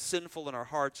sinful in our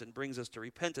hearts and brings us to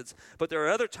repentance. But there are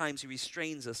other times he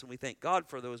restrains us, and we thank God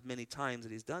for those many times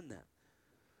that he's done that.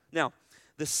 Now,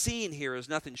 the scene here is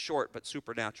nothing short but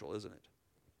supernatural, isn't it?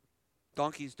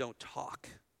 Donkeys don't talk.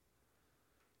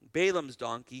 Balaam's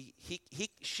donkey,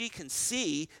 she can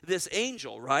see this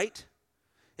angel, right?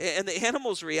 And the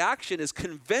animal's reaction is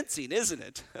convincing, isn't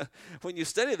it? When you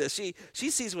study this, she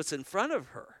sees what's in front of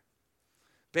her.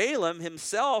 Balaam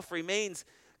himself remains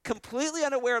completely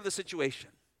unaware of the situation.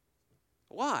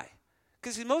 Why?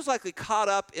 Because he's most likely caught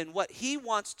up in what he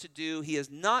wants to do. He is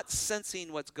not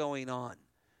sensing what's going on.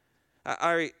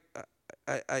 I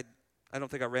don't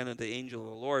think I ran into the angel of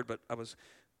the Lord, but I was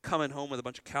coming home with a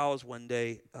bunch of cows one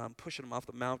day, pushing them off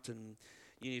the mountain.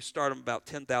 You start them about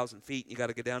 10,000 feet, and you got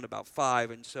to get down to about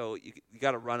 5, and so you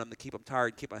got to run them to keep them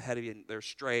tired, keep them ahead of you, and they're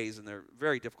strays, and they're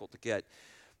very difficult to get.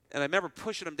 And I remember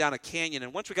pushing them down a canyon,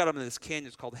 and once we got them in this canyon,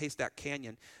 it's called Haystack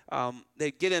Canyon,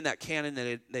 they'd get in that canyon,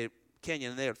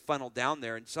 and they would funnel down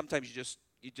there, and sometimes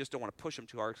you just don't want to push them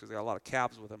too hard because they got a lot of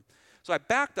calves with them. So I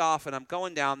backed off, and I'm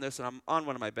going down this, and I'm on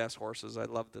one of my best horses. I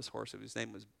love this horse.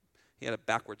 He had a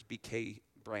backwards BK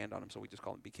brand on him, so we just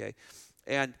call him BK.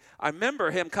 And I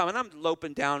remember him coming. I'm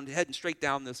loping down, heading straight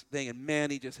down this thing, and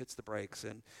man, he just hits the brakes,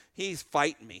 and he's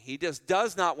fighting me. He just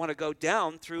does not want to go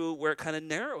down through where it kind of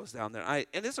narrows down there.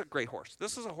 And this is a great horse.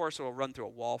 This is a horse that will run through a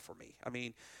wall for me. I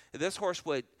mean, this horse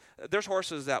would. There's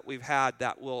horses that we've had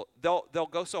that they'll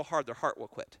go so hard their heart will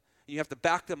quit. You have to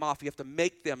back them off. You have to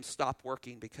make them stop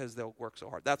working because they'll work so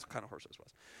hard. That's what kind of horse this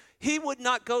was. He would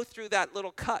not go through that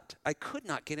little cut. I could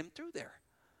not get him through there.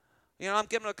 I'm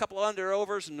giving him a couple of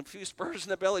underovers and a few spurs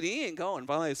in the belly. He ain't going.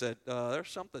 Finally, I said,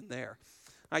 there's something there.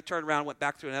 I turned around, went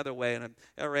back through another way, and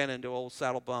I ran into old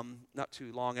Saddle Bum not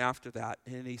too long after that.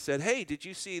 And he said, hey, did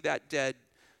you see that dead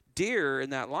deer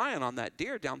and that lion on that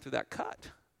deer down through that cut.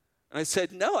 And I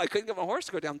said, no, I couldn't get my horse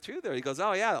to go down through there. He goes,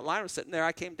 oh, yeah, that lion was sitting there.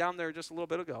 I came down there just a little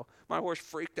bit ago. My horse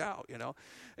freaked out,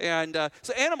 And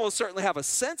so animals certainly have a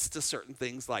sense to certain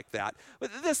things like that.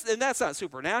 But and that's not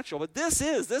supernatural. But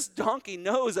this donkey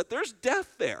knows that there's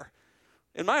death there.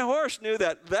 And my horse knew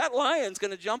that lion's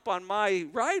going to jump on my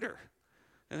rider,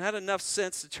 and had enough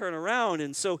sense to turn around.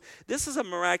 And so this is a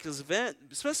miraculous event,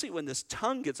 especially when this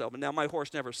tongue gets open. Now, my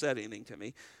horse never said anything to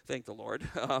me, thank the Lord,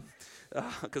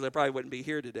 because I probably wouldn't be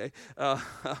here today.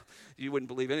 You wouldn't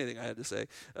believe anything I had to say.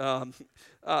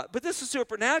 But this is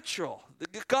supernatural.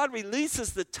 God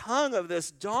releases the tongue of this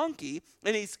donkey,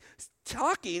 and he's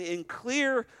talking in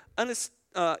clear,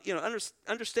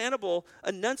 understandable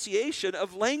enunciation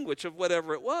of language of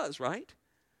whatever it was, right?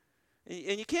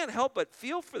 And you can't help but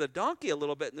feel for the donkey a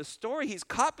little bit in this story. He's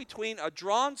caught between a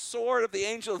drawn sword of the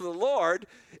angel of the Lord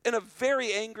and a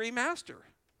very angry master.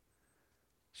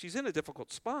 She's in a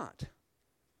difficult spot.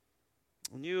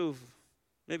 And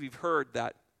maybe you've heard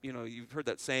that, you've heard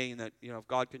that saying that, if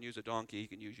God can use a donkey, he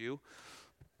can use you.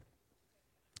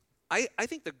 I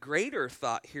think the greater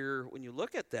thought here when you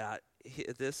look at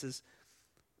this is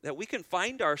that we can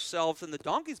find ourselves in the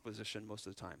donkey's position most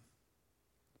of the time.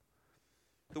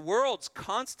 The world's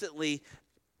constantly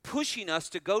pushing us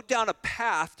to go down a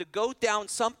path, to go down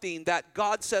something that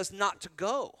God says not to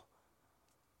go.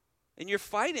 And you're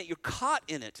fighting it, you're caught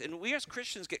in it. And we as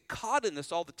Christians get caught in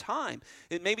this all the time.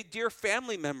 And maybe dear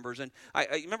family members, and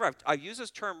I remember I use this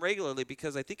term regularly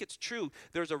because I think it's true.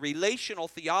 There's a relational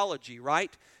theology,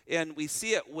 right? And we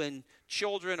see it when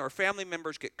children or family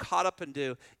members get caught up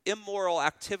into immoral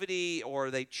activity, or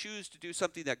they choose to do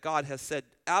something that God has said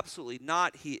absolutely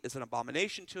not. He is an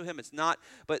abomination to him. It's not,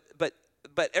 but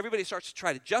everybody starts to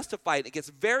try to justify it. It gets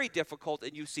very difficult,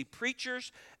 and you see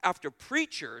preachers after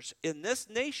preachers in this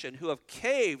nation who have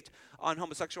caved on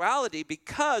homosexuality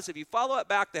because if you follow it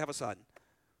back, they have a son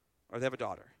or they have a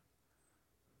daughter.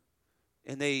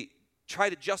 And they try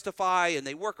to justify, and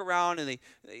they work around, and they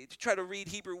try to read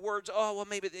Hebrew words. Oh, well,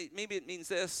 maybe it means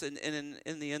this, and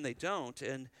in the end they don't.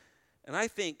 And I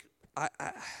think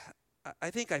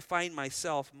I find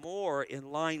myself more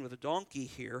in line with a donkey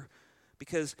here,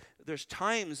 because there's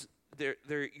times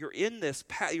you're in this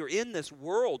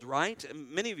world, right?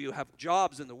 And many of you have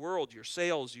jobs in the world, your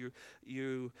sales, you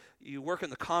work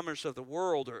in the commerce of the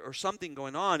world, or something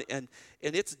going on, and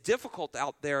it's difficult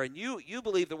out there, and you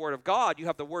believe the word of God, you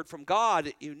have the word from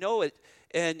God, you know it,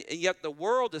 and yet the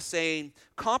world is saying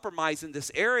compromise in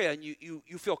this area, and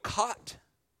you feel caught.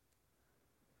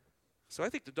 So I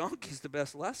think the donkey's the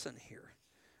best lesson here.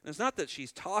 And it's not that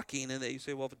she's talking and that you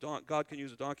say, well, if God can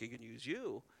use a donkey, he can use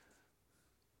you.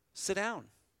 Sit down.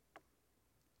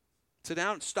 Sit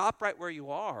down, stop right where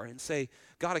you are and say,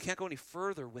 God, I can't go any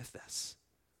further with this.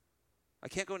 I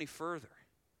can't go any further.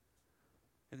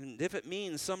 And if it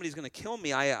means somebody's going to kill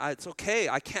me, it's okay.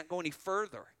 I can't go any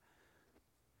further.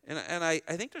 And I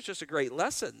think there's just a great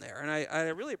lesson there. And I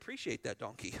really appreciate that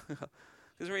donkey.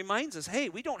 Because it reminds us, hey,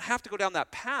 we don't have to go down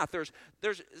that path. There's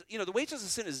the wages of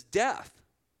sin is death.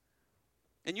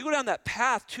 And you go down that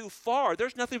path too far,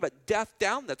 there's nothing but death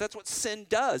down that. That's what sin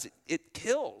does. It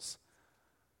kills.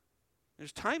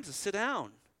 There's times to sit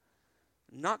down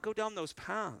and not go down those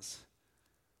paths.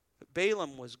 But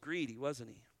Balaam was greedy, wasn't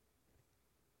he?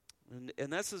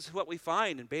 And this is what we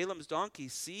find. And Balaam's donkey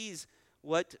sees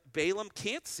what Balaam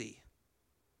can't see.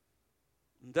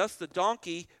 And thus the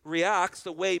donkey reacts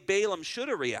the way Balaam should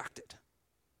have reacted.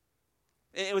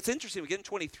 And what's interesting, we get in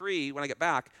 23, when I get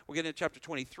back, we're getting into chapter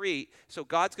 23. So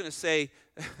God's going to say,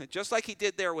 just like he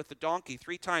did there with the donkey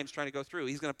 3 times trying to go through,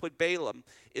 he's going to put Balaam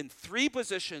in 3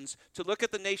 positions to look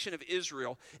at the nation of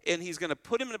Israel. And he's going to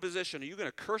put him in a position. Are you going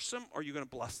to curse them or are you going to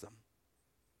bless them?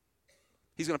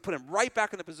 He's going to put him right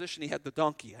back in the position he had the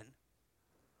donkey in.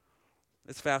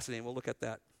 It's fascinating. We'll look at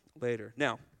that later.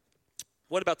 Now,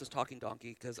 what about this talking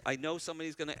donkey? Because I know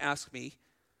somebody's going to ask me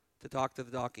to talk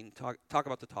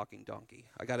about the talking donkey.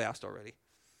 I got asked already.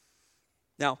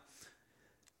 Now,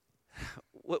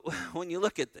 when you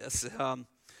look at this,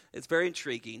 it's very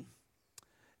intriguing.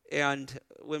 And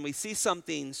when we see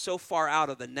something so far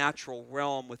out of the natural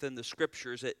realm within the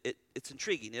scriptures, it's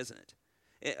intriguing, isn't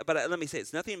it? But let me say,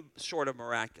 it's nothing short of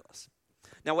miraculous.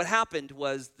 Now, what happened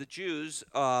was the Jews,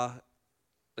 the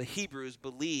Hebrews,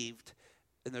 believed,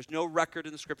 and there's no record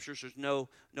in the scriptures, there's no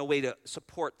way to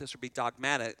support this or be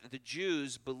dogmatic. The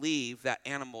Jews believe that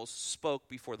animals spoke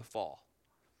before the fall.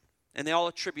 And they all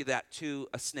attribute that to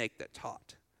a snake that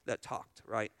talked,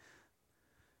 right?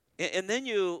 And then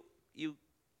you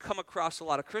come across a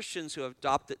lot of Christians who have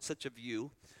adopted such a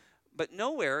view, but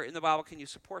nowhere in the Bible can you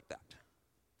support that.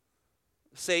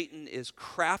 Satan is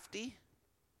crafty.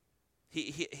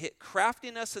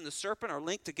 Craftiness and the serpent are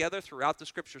linked together throughout the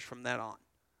scriptures from that on.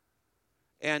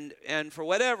 And for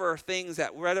whatever things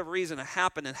that whatever reason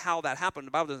happened and how that happened,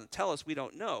 the Bible doesn't tell us, we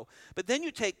don't know. But then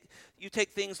you take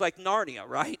things like Narnia,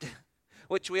 right?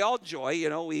 Which we all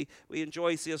enjoy. We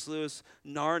enjoy C.S. Lewis'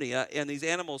 Narnia, and these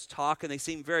animals talk and they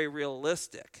seem very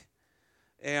realistic.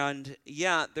 And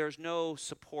yet there's no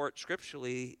support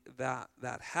scripturally that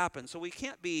happens. So we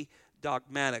can't be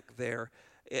dogmatic there.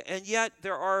 And yet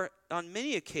there are, on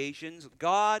many occasions,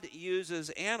 God uses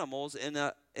animals in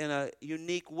a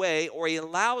unique way, or he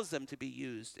allows them to be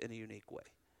used in a unique way.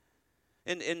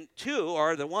 And two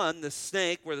are the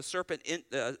snake, where the serpent,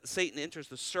 Satan enters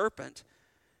the serpent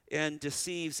and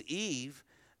deceives Eve.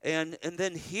 And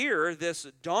then here, this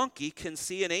donkey can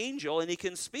see an angel and he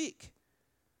can speak.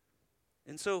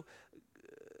 And so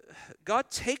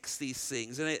God takes these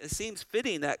things, and it seems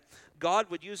fitting that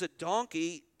God would use a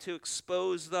donkey to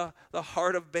expose the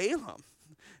heart of Balaam.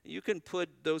 You can put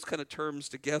those kind of terms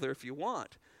together if you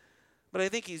want. But I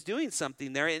think he's doing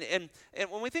something there. And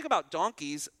when we think about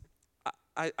donkeys,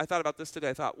 I thought about this today.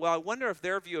 I thought, well, I wonder if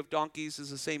their view of donkeys is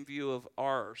the same view of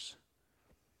ours.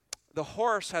 The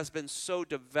horse has been so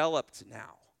developed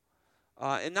now.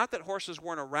 And not that horses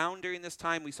weren't around during this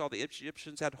time. We saw the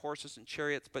Egyptians had horses and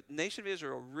chariots, but the nation of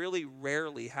Israel really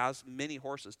rarely has many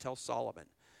horses, tells Solomon.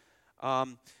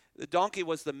 The donkey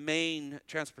was the main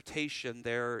transportation.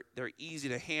 They're easy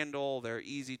to handle. They're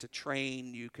easy to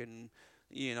train. You can,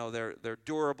 they're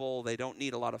durable. They don't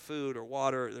need a lot of food or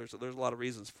water. There's a lot of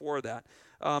reasons for that.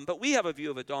 But we have a view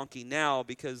of a donkey now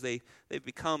because they've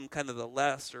become kind of the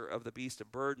lesser of the beast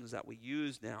of burdens that we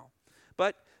use now.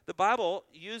 But the Bible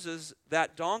uses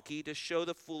that donkey to show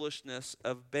the foolishness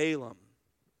of Balaam.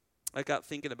 I got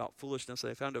thinking about foolishness,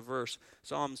 and I found a verse.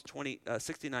 Psalms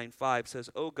 69:5 says,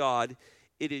 "O God,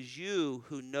 it is you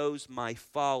who knows my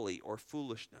folly or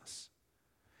foolishness,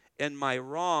 and my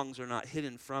wrongs are not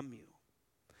hidden from you."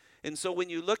 And so when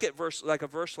you look at verse like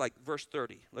verse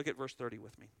 30, look at verse 30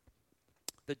 with me.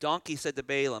 The donkey said to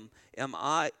Balaam, Am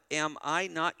I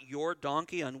not your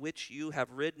donkey on which you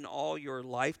have ridden all your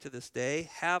life to this day?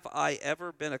 Have I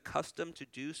ever been accustomed to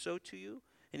do so to you?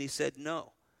 And he said,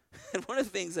 No. And one of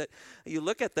the things that you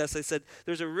look at this, I said,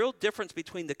 there's a real difference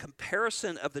between the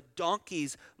comparison of the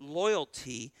donkey's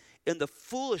loyalty and the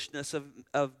foolishness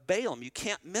of Balaam. You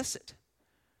can't miss it.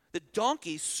 The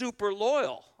donkey's super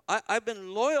loyal. I've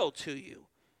been loyal to you.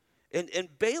 And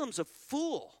Balaam's a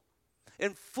fool.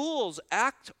 And fools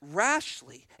act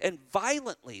rashly and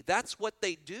violently. That's what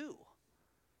they do.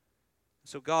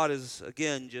 So God is,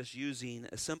 again, just using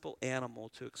a simple animal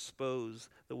to expose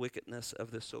the wickedness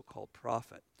of this so-called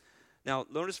prophet. Now,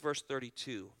 notice verse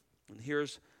 32. And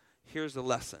here's the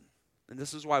lesson. And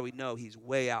this is why we know he's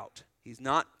way out. He's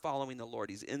not following the Lord.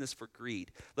 He's in this for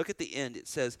greed. Look at the end. It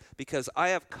says, because I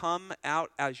have come out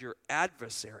as your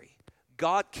adversary.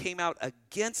 God came out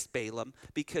against Balaam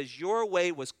because your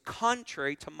way was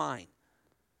contrary to mine.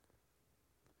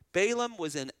 Balaam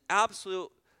was in absolute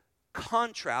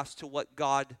contrast to what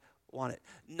God wanted.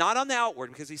 Not on the outward,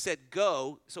 because he said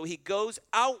go, so he goes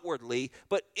outwardly,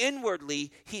 but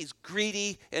inwardly he's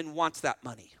greedy and wants that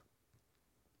money.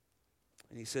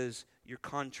 And he says, you're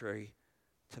contrary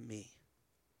to me.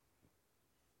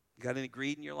 You got any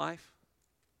greed in your life?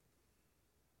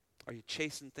 Are you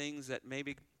chasing things that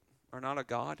maybe are not a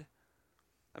God?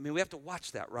 I mean, we have to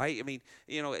watch that, right? I mean,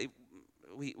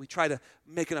 we try to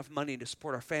make enough money to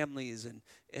support our families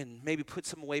and maybe put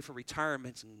some away for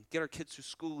retirement and get our kids through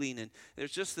schooling. And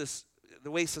there's just this,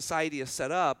 the way society is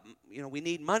set up, we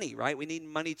need money, right? We need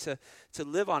money to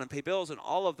live on and pay bills and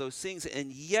all of those things.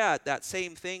 And yet that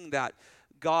same thing that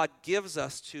God gives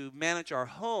us to manage our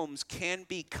homes can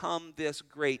become this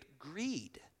great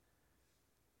greed.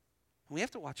 And we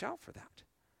have to watch out for that.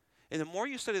 And the more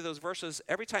you study those verses,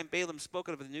 every time Balaam's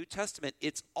spoken of in the New Testament,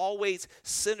 it's always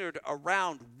centered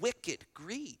around wicked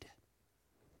greed.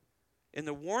 And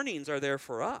the warnings are there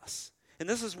for us. And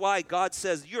this is why God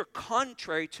says, you're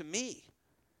contrary to me.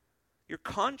 You're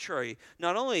contrary.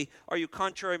 Not only are you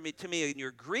contrary to me in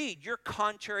your greed, you're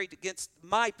contrary against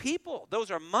my people.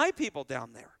 Those are my people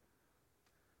down there.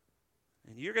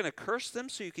 And you're going to curse them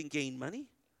so you can gain money?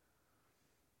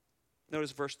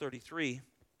 Notice verse 33.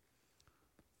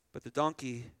 But the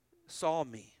donkey saw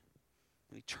me,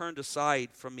 and he turned aside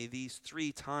from me these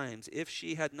 3 times. If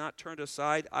she had not turned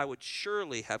aside, I would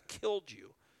surely have killed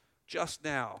you just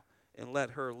now and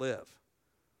let her live.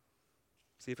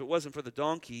 See, if it wasn't for the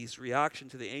donkey's reaction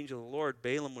to the angel of the Lord,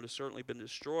 Balaam would have certainly been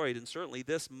destroyed, and certainly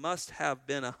this must have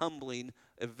been a humbling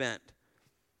event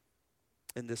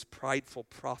in this prideful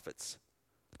prophet's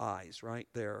eyes right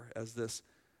there as this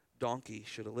donkey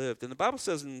should have lived. And the Bible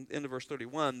says in end of verse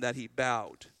 31 that he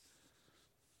bowed.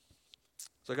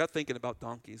 So I got thinking about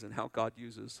donkeys and how God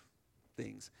uses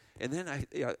things. And then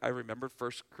I remembered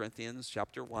 1 Corinthians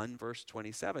chapter 1, verse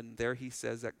 27. There he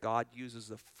says that God uses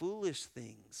the foolish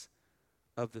things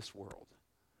of this world.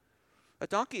 A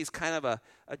donkey is kind of a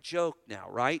joke now,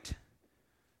 right?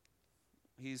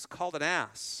 He's called an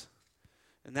ass.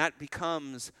 And that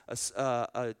becomes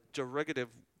a derogative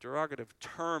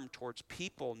term towards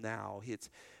people now. It's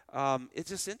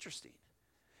just interesting.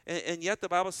 And yet the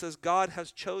Bible says God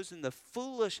has chosen the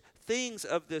foolish things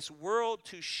of this world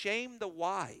to shame the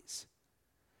wise.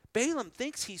 Balaam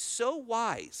thinks he's so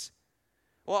wise.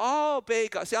 Well, I'll obey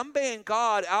God. See, I'm obeying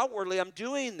God outwardly. I'm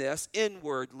doing this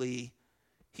inwardly.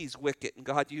 He's wicked. And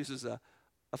God uses a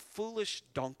foolish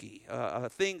donkey,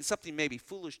 something maybe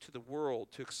foolish to the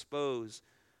world to expose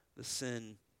the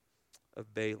sin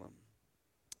of Balaam.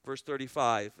 Verse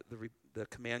 35, the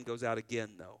command goes out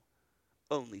again, though.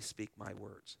 Only speak my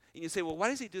words. And you say, well, why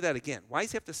does he do that again? Why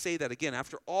does he have to say that again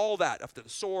after all that, after the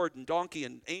sword and donkey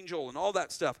and angel and all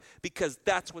that stuff? Because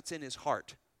that's what's in his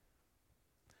heart.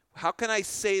 How can I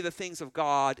say the things of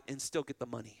God and still get the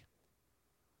money?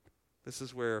 This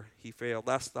is where he failed.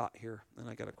 Last thought here, and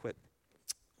I got to quit.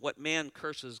 What man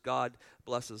curses, God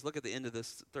blesses. Look at the end of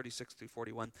this, 36 through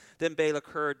 41. Then Balak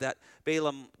heard that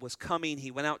Balaam was coming.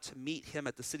 He went out to meet him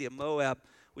at the city of Moab,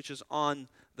 which is on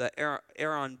the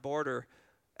Aram border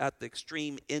at the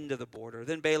extreme end of the border.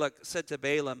 Then Balak said to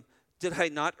Balaam, did I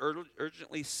not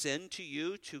urgently send to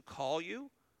you to call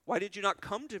you? Why did you not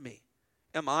come to me?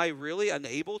 Am I really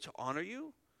unable to honor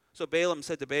you? So Balaam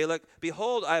said to Balak,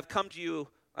 behold, I have come to you.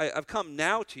 I've come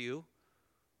now to you.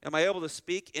 Am I able to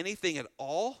speak anything at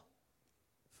all?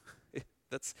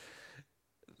 That's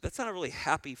not a really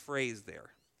happy phrase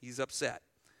there. He's upset.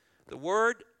 The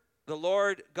word the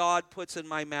Lord God puts in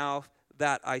my mouth,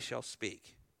 that I shall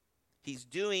speak. He's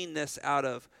doing this out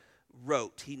of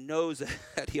rote. He knows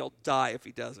that he'll die if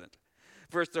he doesn't.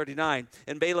 Verse 39,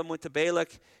 and Balaam went to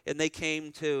Balak, and they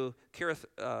came to Kiriath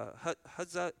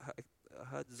Huzzah.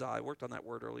 I worked on that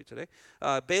word early today.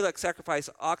 Balak sacrificed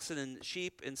oxen and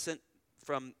sheep and sent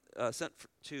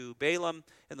to Balaam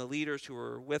and the leaders who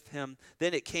were with him.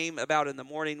 Then it came about in the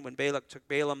morning when Balak took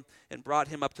Balaam and brought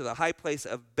him up to the high place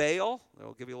of Baal.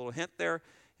 I'll give you a little hint there.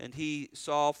 And he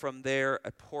saw from there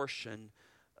a portion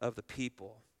of the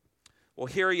people. Well,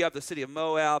 here you have the city of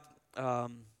Moab.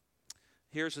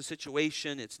 Here's the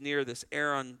situation. It's near this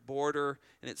Aram border,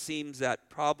 and it seems that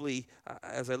probably,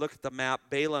 as I look at the map,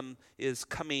 Balaam is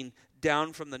coming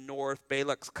down from the north,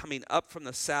 Balak's coming up from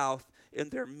the south, and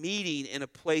they're meeting in a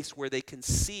place where they can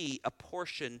see a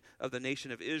portion of the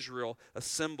nation of Israel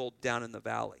assembled down in the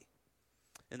valley.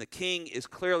 And the king is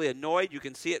clearly annoyed. You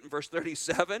can see it in verse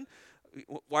 37.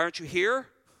 Why aren't you here?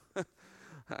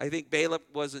 I think Balak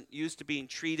wasn't used to being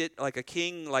treated like a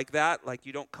king like that, like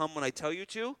you don't come when I tell you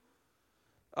to.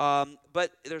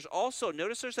 But there's also,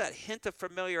 notice there's that hint of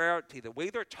familiarity. The way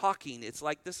they're talking, it's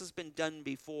like this has been done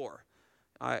before.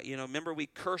 Remember we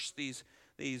cursed these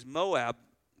Moab,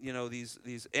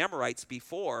 these Amorites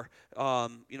before. Why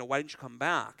didn't you come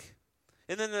back?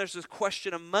 And then there's this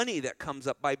question of money that comes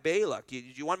up by Balak. Do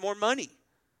you want more money?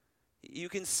 You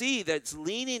can see that it's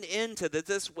leaning into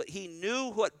this. He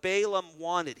knew what Balaam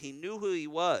wanted. He knew who he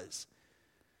was.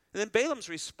 And then Balaam's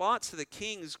response to the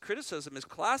king's criticism is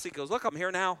classic. He goes, look, I'm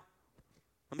here now.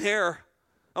 I'm here.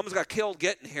 I almost got killed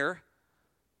getting here.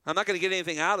 I'm not going to get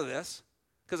anything out of this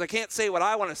because I can't say what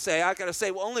I want to say. I got to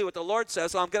say only what the Lord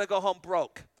says, so I'm going to go home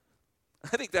broke.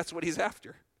 I think that's what he's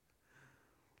after.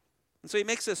 And so he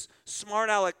makes this smart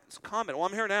aleck comment. Well,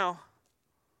 I'm here now.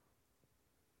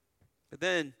 But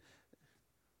then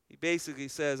he basically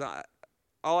says,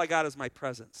 all I got is my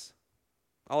presence.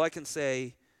 All I can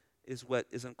say is what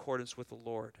is in accordance with the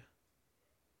Lord.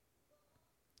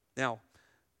 Now,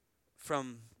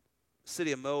 from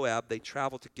city of Moab, they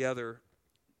travel together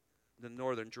the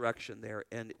northern direction there.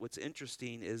 And what's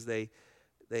interesting is they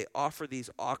offer these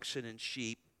oxen and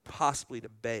sheep possibly to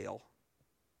Baal.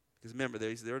 Because remember,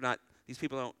 these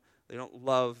people don't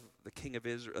love the king of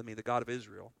Israel, the God of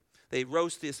Israel. They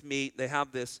roast this meat, they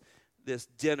have this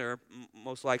dinner.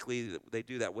 Most likely they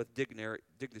do that with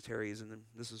dignitaries, and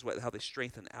this is how they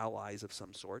strengthen allies of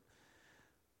some sort.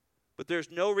 But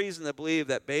there's no reason to believe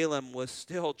that Balaam was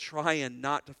still trying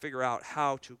not to figure out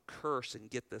how to curse and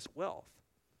get this wealth.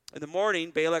 In the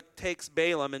morning, Balak takes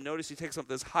Balaam, and notice he takes him to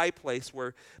this high place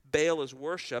where Baal is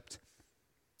worshipped.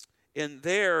 And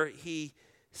there he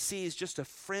sees just a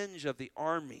fringe of the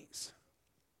armies.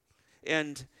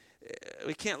 And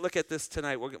we can't look at this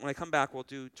tonight. When I come back, we'll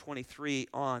do 23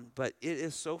 on. But it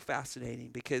is so fascinating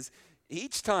because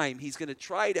each time he's going to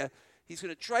try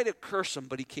to curse him,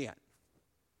 but he can't.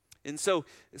 And so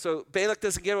Balak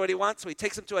doesn't get what he wants, so he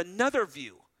takes him to another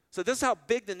view. So this is how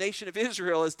big the nation of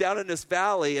Israel is down in this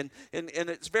valley, and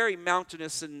it's very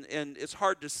mountainous, and it's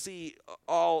hard to see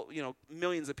all,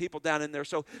 millions of people down in there.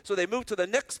 So they move to the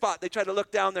next spot. They try to look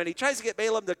down there, and he tries to get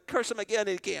Balaam to curse him again, and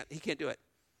he can't. He can't do it.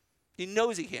 He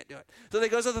knows he can't do it. So they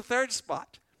go to the third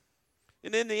spot.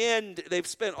 And in the end, they've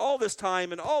spent all this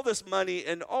time and all this money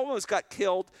and almost got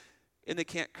killed, and they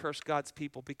can't curse God's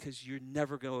people because you're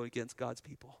never going against God's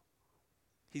people.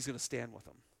 He's going to stand with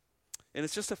them. And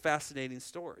it's just a fascinating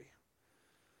story.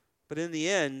 But in the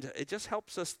end, it just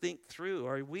helps us think through,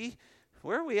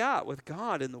 where are we at with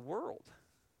God in the world?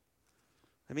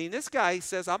 I mean, this guy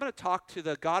says, I'm going to talk to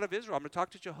the God of Israel. I'm going to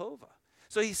talk to Jehovah.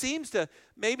 So he seems to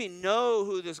maybe know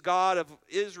who this God of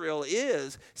Israel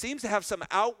is, seems to have some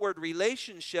outward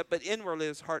relationship, but inwardly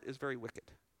his heart is very wicked.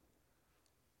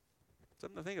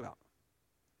 Something to think about.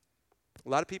 A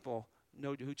lot of people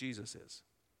know who Jesus is.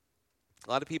 A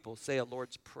lot of people say a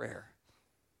Lord's Prayer.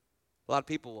 A lot of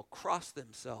people will cross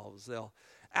themselves. They'll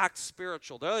act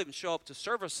spiritual. They'll even show up to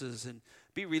services and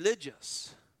be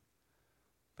religious.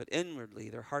 But inwardly,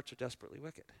 their hearts are desperately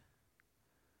wicked.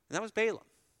 And that was Balaam.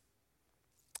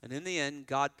 And in the end,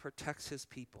 God protects his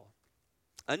people.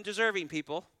 Undeserving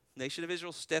people, nation of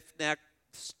Israel, stiff-necked,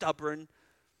 stubborn.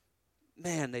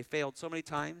 Man, they failed so many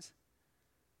times,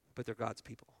 but they're God's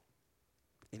people.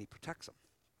 And he protects them.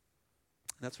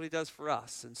 And that's what he does for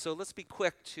us. And so let's be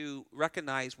quick to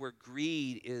recognize where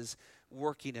greed is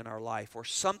working in our life, or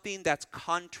something that's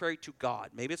contrary to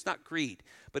God. Maybe it's not greed,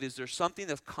 but is there something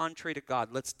that's contrary to God?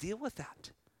 Let's deal with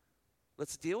that.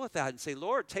 Let's deal with that and say,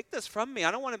 Lord, take this from me. I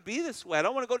don't want to be this way. I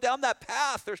don't want to go down that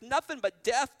path. There's nothing but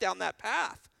death down that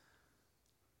path.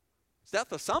 It's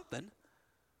death of something.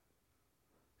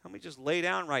 Let me just lay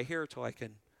down right here till I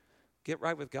can get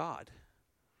right with God.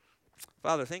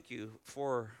 Father, thank you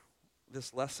for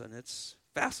this lesson. It's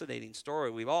a fascinating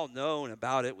story. We've all known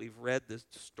about it. We've read the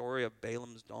story of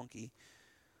Balaam's donkey.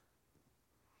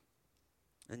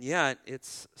 And yet,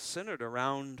 it's centered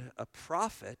around a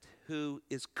prophet who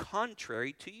is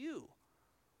contrary to you.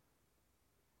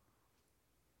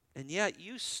 And yet,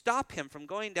 you stop him from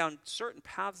going down certain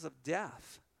paths of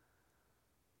death.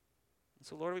 And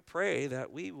so, Lord, we pray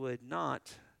that we would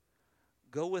not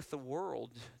go with the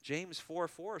world. James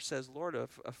 4:4 says, Lord,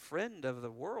 a friend of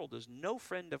the world is no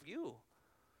friend of you.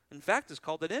 In fact, is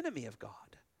called an enemy of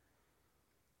God.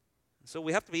 And so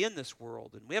we have to be in this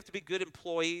world, and we have to be good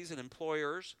employees and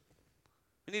employers.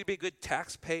 We need to be good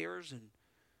taxpayers, and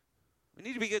we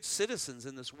need to be good citizens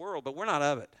in this world, but we're not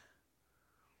of it.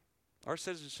 Our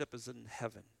citizenship is in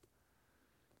heaven.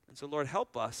 And so, Lord,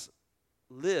 help us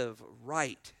live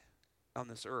right on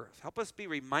this earth. Help us be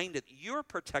reminded you're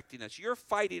protecting us. You're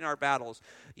fighting our battles.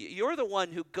 You're the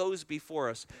one who goes before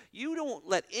us. You don't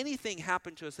let anything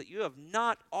happen to us that you have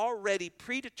not already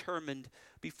predetermined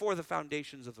before the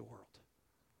foundations of the world.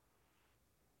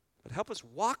 But help us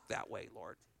walk that way,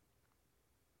 Lord.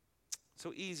 It's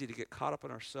so easy to get caught up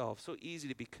in ourselves. So easy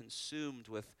to be consumed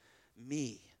with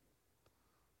me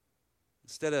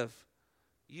instead of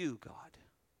you, God.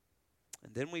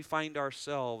 And then we find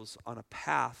ourselves on a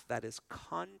path that is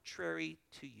contrary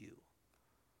to you.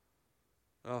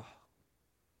 Oh,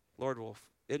 Lord, we'll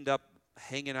end up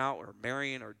hanging out or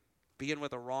marrying or being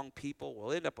with the wrong people.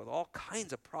 We'll end up with all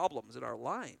kinds of problems in our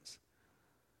lives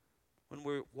when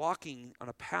we're walking on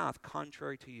a path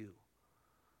contrary to you.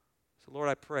 So, Lord,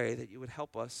 I pray that you would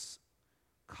help us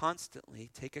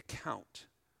constantly take account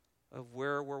of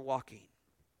where we're walking.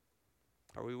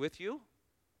 Are we with you?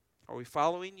 Are we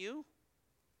following you?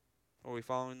 Or are we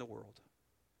following the world?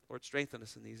 Lord, strengthen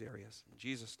us in these areas. In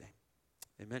Jesus' name,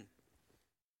 amen.